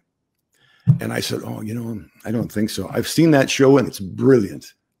Guy. And I said, oh, I don't think so. I've seen that show and it's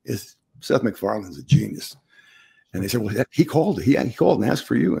brilliant. Seth MacFarlane's a genius. And they said, well, he called and asked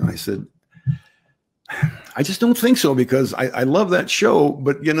for you. And I said, I just don't think so, because I love that show.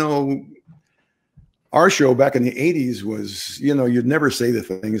 But, our show back in the 80s was, you'd never say the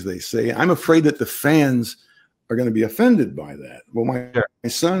things they say. I'm afraid that the fans are going to be offended by that. Well, my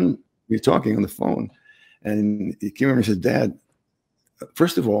son, we were talking on the phone, and he came over and said, Dad,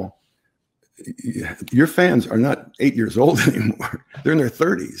 first of all, your fans are not 8 years old anymore. They're in their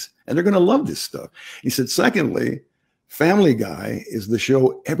 30s, and they're going to love this stuff. He said, secondly, Family Guy is the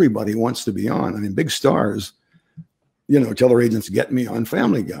show everybody wants to be on. I mean, big stars, tell their agents, get me on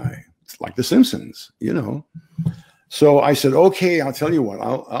Family Guy. It's like The Simpsons, So I said, okay, I'll tell you what,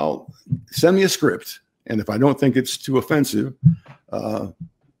 I'll send me a script. And if I don't think it's too offensive,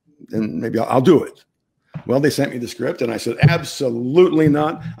 then maybe I'll do it. Well, they sent me the script, and I said, absolutely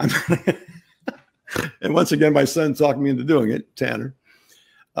not. And once again, my son talked me into doing it, Tanner.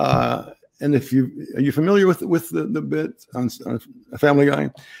 And are you familiar with the bit on Family Guy?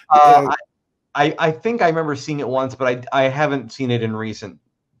 I think I remember seeing it once, but I haven't seen it in recent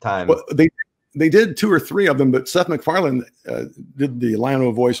time. Well, they did 2 or 3 of them, but Seth MacFarlane did the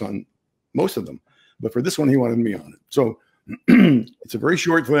Lionel voice on most of them. But for this one, he wanted me on it. So it's a very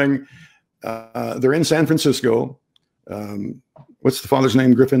short thing. They're in San Francisco. What's the father's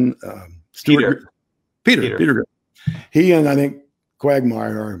name? Griffin? Stewart? Peter Griffin. He and I think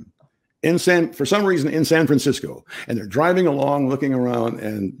Quagmire are for some reason in San Francisco, and they're driving along, looking around,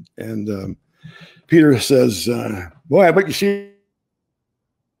 and Peter says, "Boy, I bet you see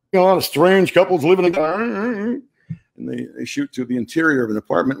a lot of strange couples living together." And they shoot to the interior of an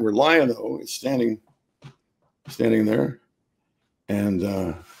apartment where Lionel is standing there, and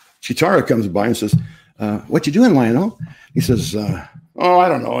Chitara comes by and says, "What you doing, Lionel?" He says, "Oh, I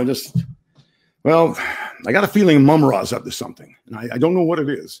don't know. I got a feeling Mum-Ra's up to something, and I don't know what it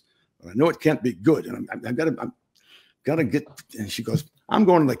is, but I know it can't be good. And I've got to get." And she goes, "I'm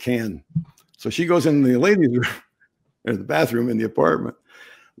going to the can." So she goes in the ladies' room, or the bathroom in the apartment.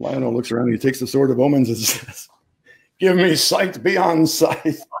 Lionel looks around and he takes the Sword of Omens and says, "Give me sight beyond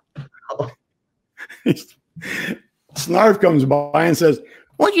sight." Snarf comes by and says,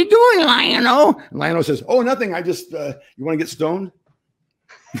 "What you doing, Lionel?" And Lionel says, "Oh, nothing. I just, you want to get stoned?"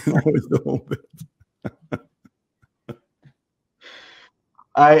 That was the whole bit.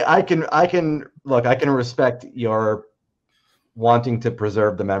 I can respect your wanting to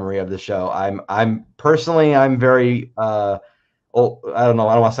preserve the memory of the show. I'm personally very old, I don't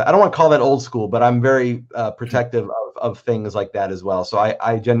want to call that old school, but I'm very protective of things like that as well. So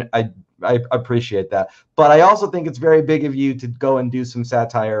I appreciate that, but I also think it's very big of you to go and do some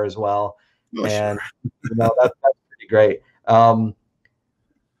satire as well. Oh, and sure. That's pretty great.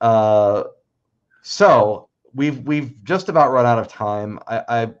 So we've just about run out of time.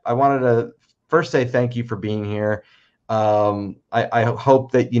 I wanted to first say thank you for being here. I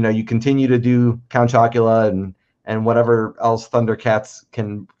hope that you continue to do Count Chocula and whatever else Thundercats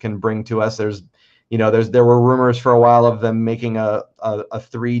can bring to us. There were rumors for a while of them making a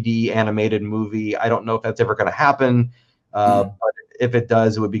 3D animated movie. I don't know if that's ever going to happen. But if it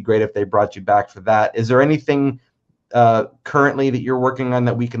does, it would be great if they brought you back for that. Is there anything currently that you're working on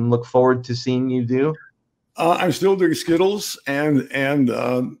that we can look forward to seeing you do? I'm still doing Skittles and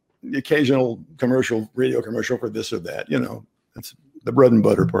the occasional radio commercial for this or that. You know, that's the bread and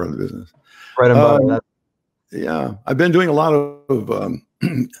butter part of the business. Bread and butter. Yeah, I've been doing a lot of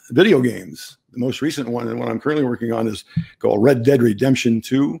video games. The most recent one, and what I'm currently working on, is called Red Dead Redemption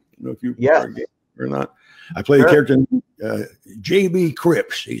 2. I don't know if you've heard of it or not. I play a character, J.B.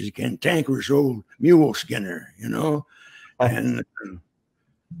 Cripps. He's a cantankerous old mule skinner, you know, and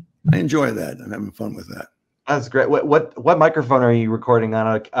I enjoy that. I'm having fun with that. That's great. What microphone are you recording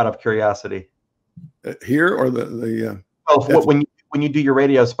on, out of curiosity? Here or the when you do your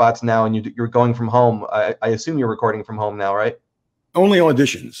radio spots now and you're going from home, I assume you're recording from home now, right? Only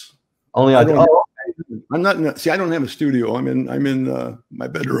auditions. Only auditions. I'm not. See, I don't have a studio. I'm in my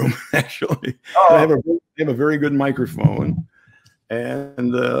bedroom actually. I have a very good microphone,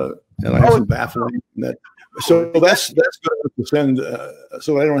 and I have some baffling that. So that's good to send.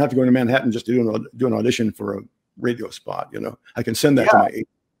 So I don't have to go to Manhattan just to do an audition for a radio spot. You know, I can send that to my agent.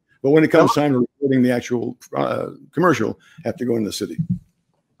 But when it comes time to recording the actual commercial, I have to go in the city.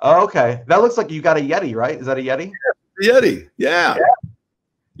 Oh, okay. That looks like you got a Yeti, right? Is that a Yeti? Yeah, Yeti. Yeah.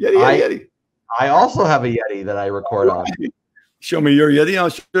 Yeti. I also have a Yeti that I record on. Show me your Yeti. I'll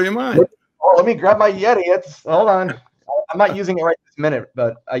show you mine. Oh, let me grab my Yeti. Hold on. I'm not using it right this minute,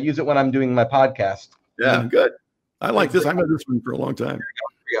 but I use it when I'm doing my podcast. Yeah, good. I like this. I've had this one for a long time. Here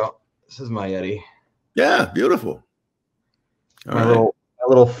we go. This is my Yeti. Yeah, beautiful. My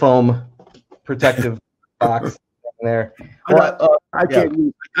little foam protective box there. I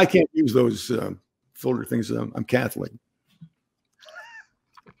can't use those filter things. I'm Catholic.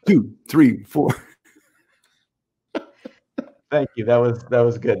 2, 3, 4. Thank you. That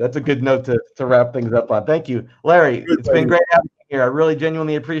was good. That's a good note to wrap things up on. Thank you, Larry. It's been great having you here. I really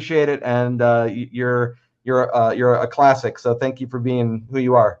genuinely appreciate it, and you're a classic. So thank you for being who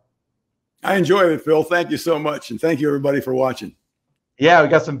you are. I enjoyed it, Phil. Thank you so much, and thank you everybody for watching. Yeah, we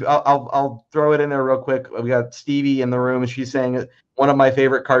got some. I'll throw it in there real quick. We got Stevie in the room, and she's saying one of my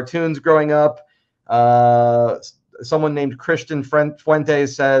favorite cartoons growing up. Someone named Christian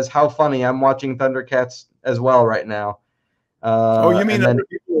Fuentes says, "How funny! I'm watching Thundercats as well right now." You mean other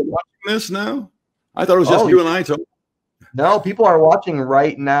people are watching this now? I thought it was just you and I. No, people are watching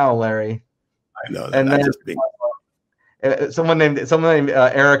right now, Larry. I know. And then someone named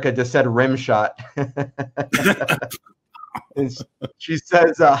Erica just said rim shot. She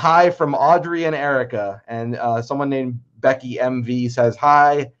says hi from Audrey and Erica, and someone named Becky MV says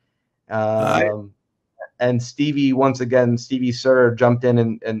hi. Hi. And Stevie, once again, Stevie Sir jumped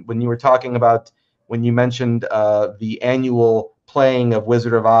in, and when you were talking about, when you mentioned the annual playing of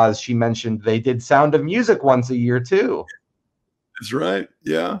Wizard of Oz, she mentioned they did Sound of Music once a year too. That's right.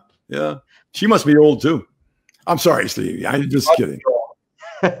 Yeah. She must be old too. I'm sorry, Stevie. I'm just kidding.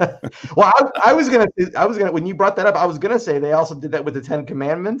 Well, I was gonna when you brought that up, I was gonna say they also did that with the Ten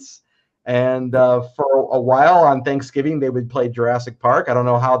Commandments, and for a while on Thanksgiving they would play Jurassic Park. I don't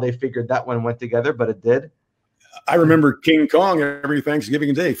know how they figured that one went together, but it did. I remember King Kong every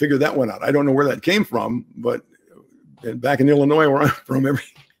Thanksgiving Day. Figured that one out. I don't know where that came from, but back in Illinois, where I'm from, every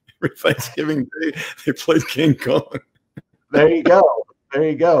Thanksgiving Day they played King Kong. There you go.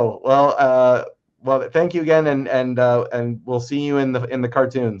 Well, thank you again, and we'll see you in the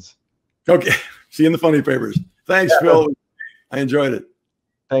cartoons. Okay, see you in the funny papers. Thanks, Phil. I enjoyed it.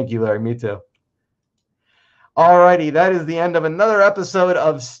 Thank you, Larry. Me too. All righty, that is the end of another episode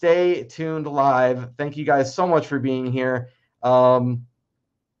of Stay Tuned Live. Thank you guys so much for being here.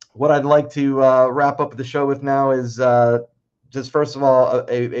 What I'd like to wrap up the show with now is just first of all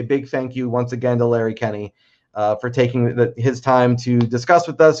a big thank you once again to Larry Kenney. For taking his time to discuss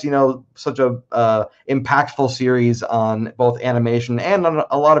with us, such a impactful series on both animation and on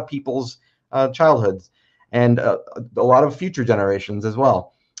a lot of people's childhoods, and a lot of future generations as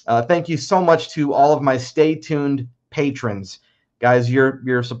well. Thank you so much to all of my Stay Tuned patrons. Guys,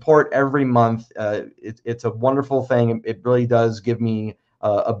 your support every month, it's a wonderful thing. It really does give me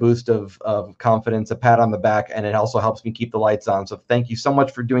a boost of confidence, a pat on the back, and it also helps me keep the lights on. So thank you so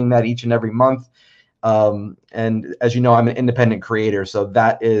much for doing that each and every month. And as you know, I'm an independent creator, so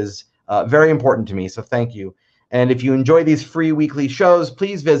that is very important to me. So thank you. And if you enjoy these free weekly shows,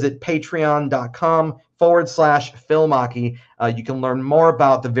 please visit patreon.com/Philmaki. You can learn more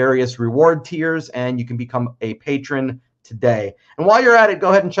about the various reward tiers, and you can become a patron today. And while you're at it,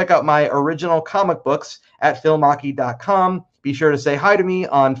 go ahead and check out my original comic books at philmaki.com. Be sure to say hi to me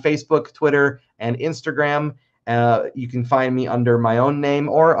on Facebook, Twitter, and Instagram. You can find me under my own name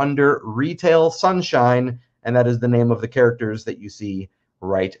or under Retail Sunshine and that is the name of the characters that you see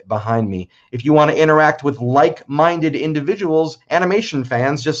right behind me. If you want to interact with like-minded individuals, animation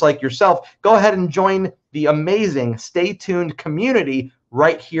fans just like yourself, go ahead and join the amazing Stay Tuned community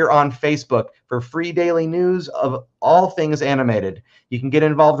right here on Facebook for free daily news of all things animated. You can get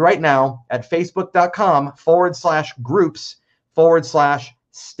involved right now at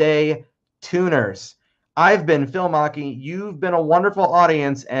facebook.com/groups/Stay Tuners. I've been Phil Mackey. You've been a wonderful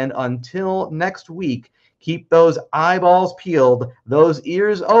audience, and until next week, keep those eyeballs peeled, those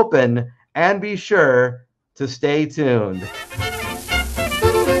ears open, and be sure to stay tuned.